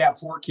they have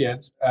 4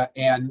 kids,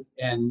 and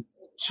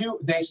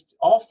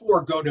all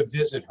 4 go to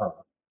visit her,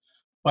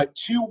 but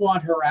 2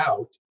 want her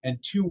out and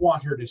 2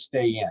 want her to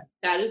stay in.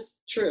 That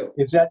is true.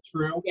 Is that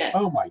true? Yes.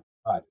 Oh my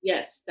God.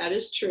 Yes, that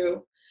is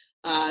true.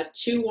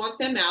 2 want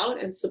them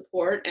out and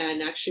support,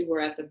 and actually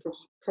we're at the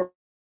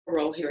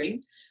parole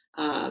hearing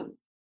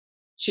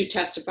to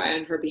testify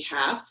on her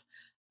behalf.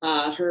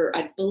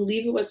 I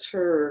believe it was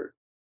her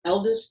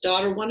eldest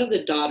daughter, one of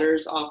the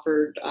daughters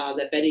offered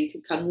that Betty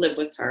could come live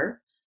with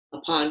her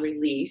upon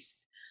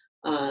release.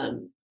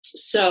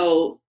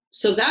 So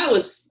that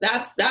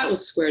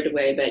was squared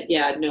away. But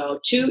yeah, no,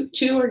 two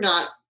are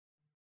not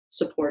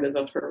supportive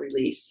of her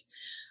release,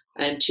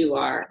 and 2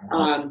 are.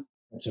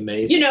 That's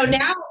amazing. You know,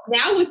 now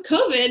with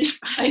COVID,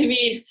 I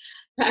mean,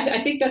 I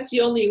think that's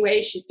the only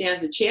way she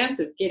stands a chance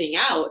of getting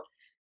out.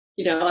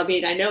 You know, I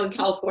mean, I know in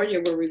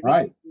California we're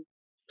releasing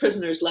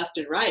prisoners left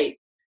and right.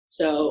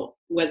 So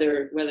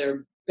whether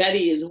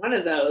Betty is one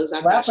of those,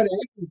 I'm not sure.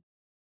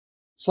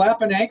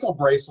 Slap an ankle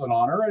bracelet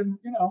on her and,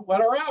 you know,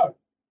 let her out.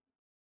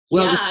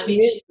 Well, yeah, I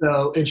mean,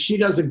 though, if she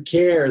doesn't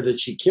care that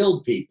she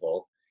killed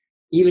people,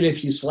 even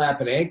if you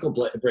slap an ankle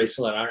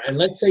bracelet on her, and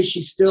let's say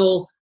she's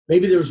still,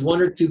 maybe there's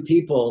 1 or 2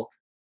 people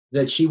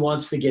that she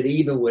wants to get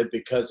even with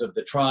because of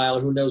the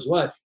trial, who knows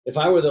what. If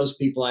I were those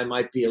people, I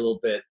might be a little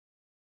bit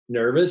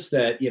nervous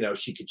that, you know,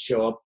 she could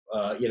show up,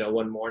 you know,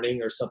 one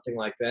morning or something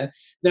like that.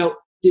 Now,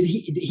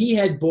 he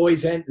had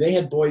boys and they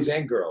had boys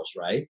and girls,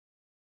 right?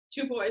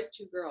 2 boys,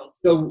 2 girls.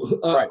 So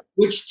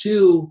which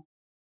 2,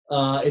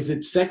 is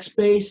it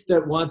sex-based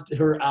that want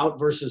her out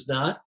versus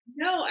not?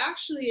 No,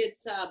 actually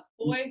it's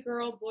boy,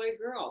 girl, boy,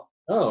 girl.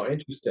 Oh,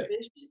 interesting.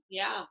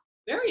 Yeah,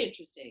 very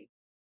interesting.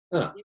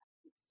 Huh.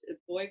 It's a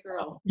boy,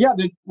 girl. Yeah,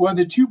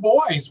 the 2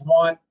 boys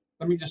want,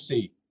 let me just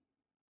see.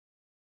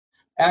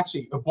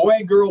 Actually, a boy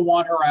and girl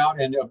want her out,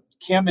 and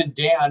Kim and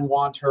Dan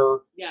want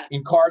her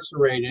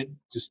incarcerated,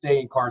 to stay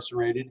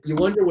incarcerated. You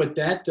wonder what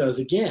that does,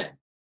 again,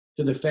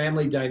 to the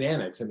family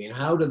dynamics. I mean,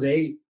 how do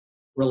they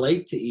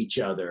relate to each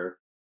other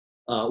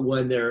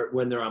when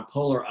they're on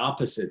polar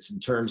opposites in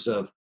terms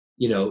of,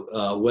 you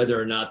know, whether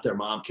or not their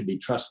mom can be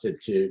trusted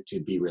to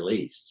be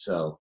released?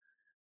 So,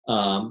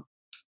 well,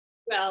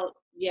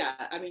 yeah,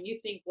 I mean, you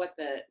think what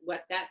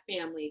that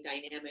family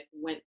dynamic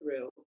went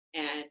through,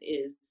 and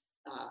is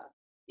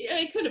yeah,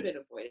 it could have been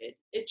avoided.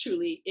 It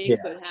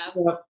could have.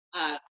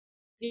 Yeah.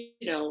 You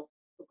know,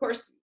 of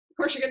course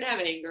you're going to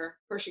have anger.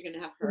 Of course you're going to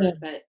have hurt,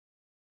 but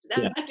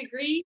to that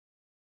degree,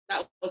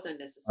 that was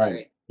unnecessary.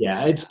 Right.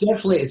 Yeah, it's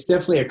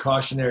definitely a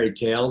cautionary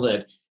tale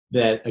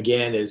that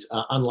again is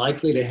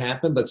unlikely to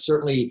happen, but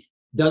certainly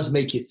does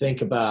make you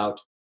think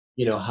about,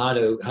 you know, how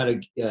to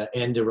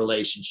end a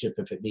relationship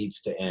if it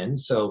needs to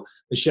end. So,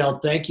 Michelle,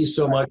 thank you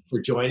so much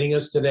for joining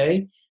us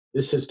today.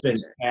 This has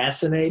been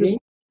fascinating.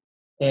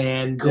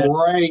 And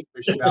great,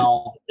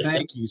 Michelle.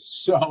 Thank you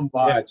so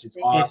much. It's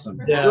awesome.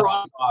 You're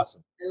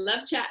awesome. I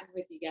love chatting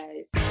with you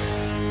guys.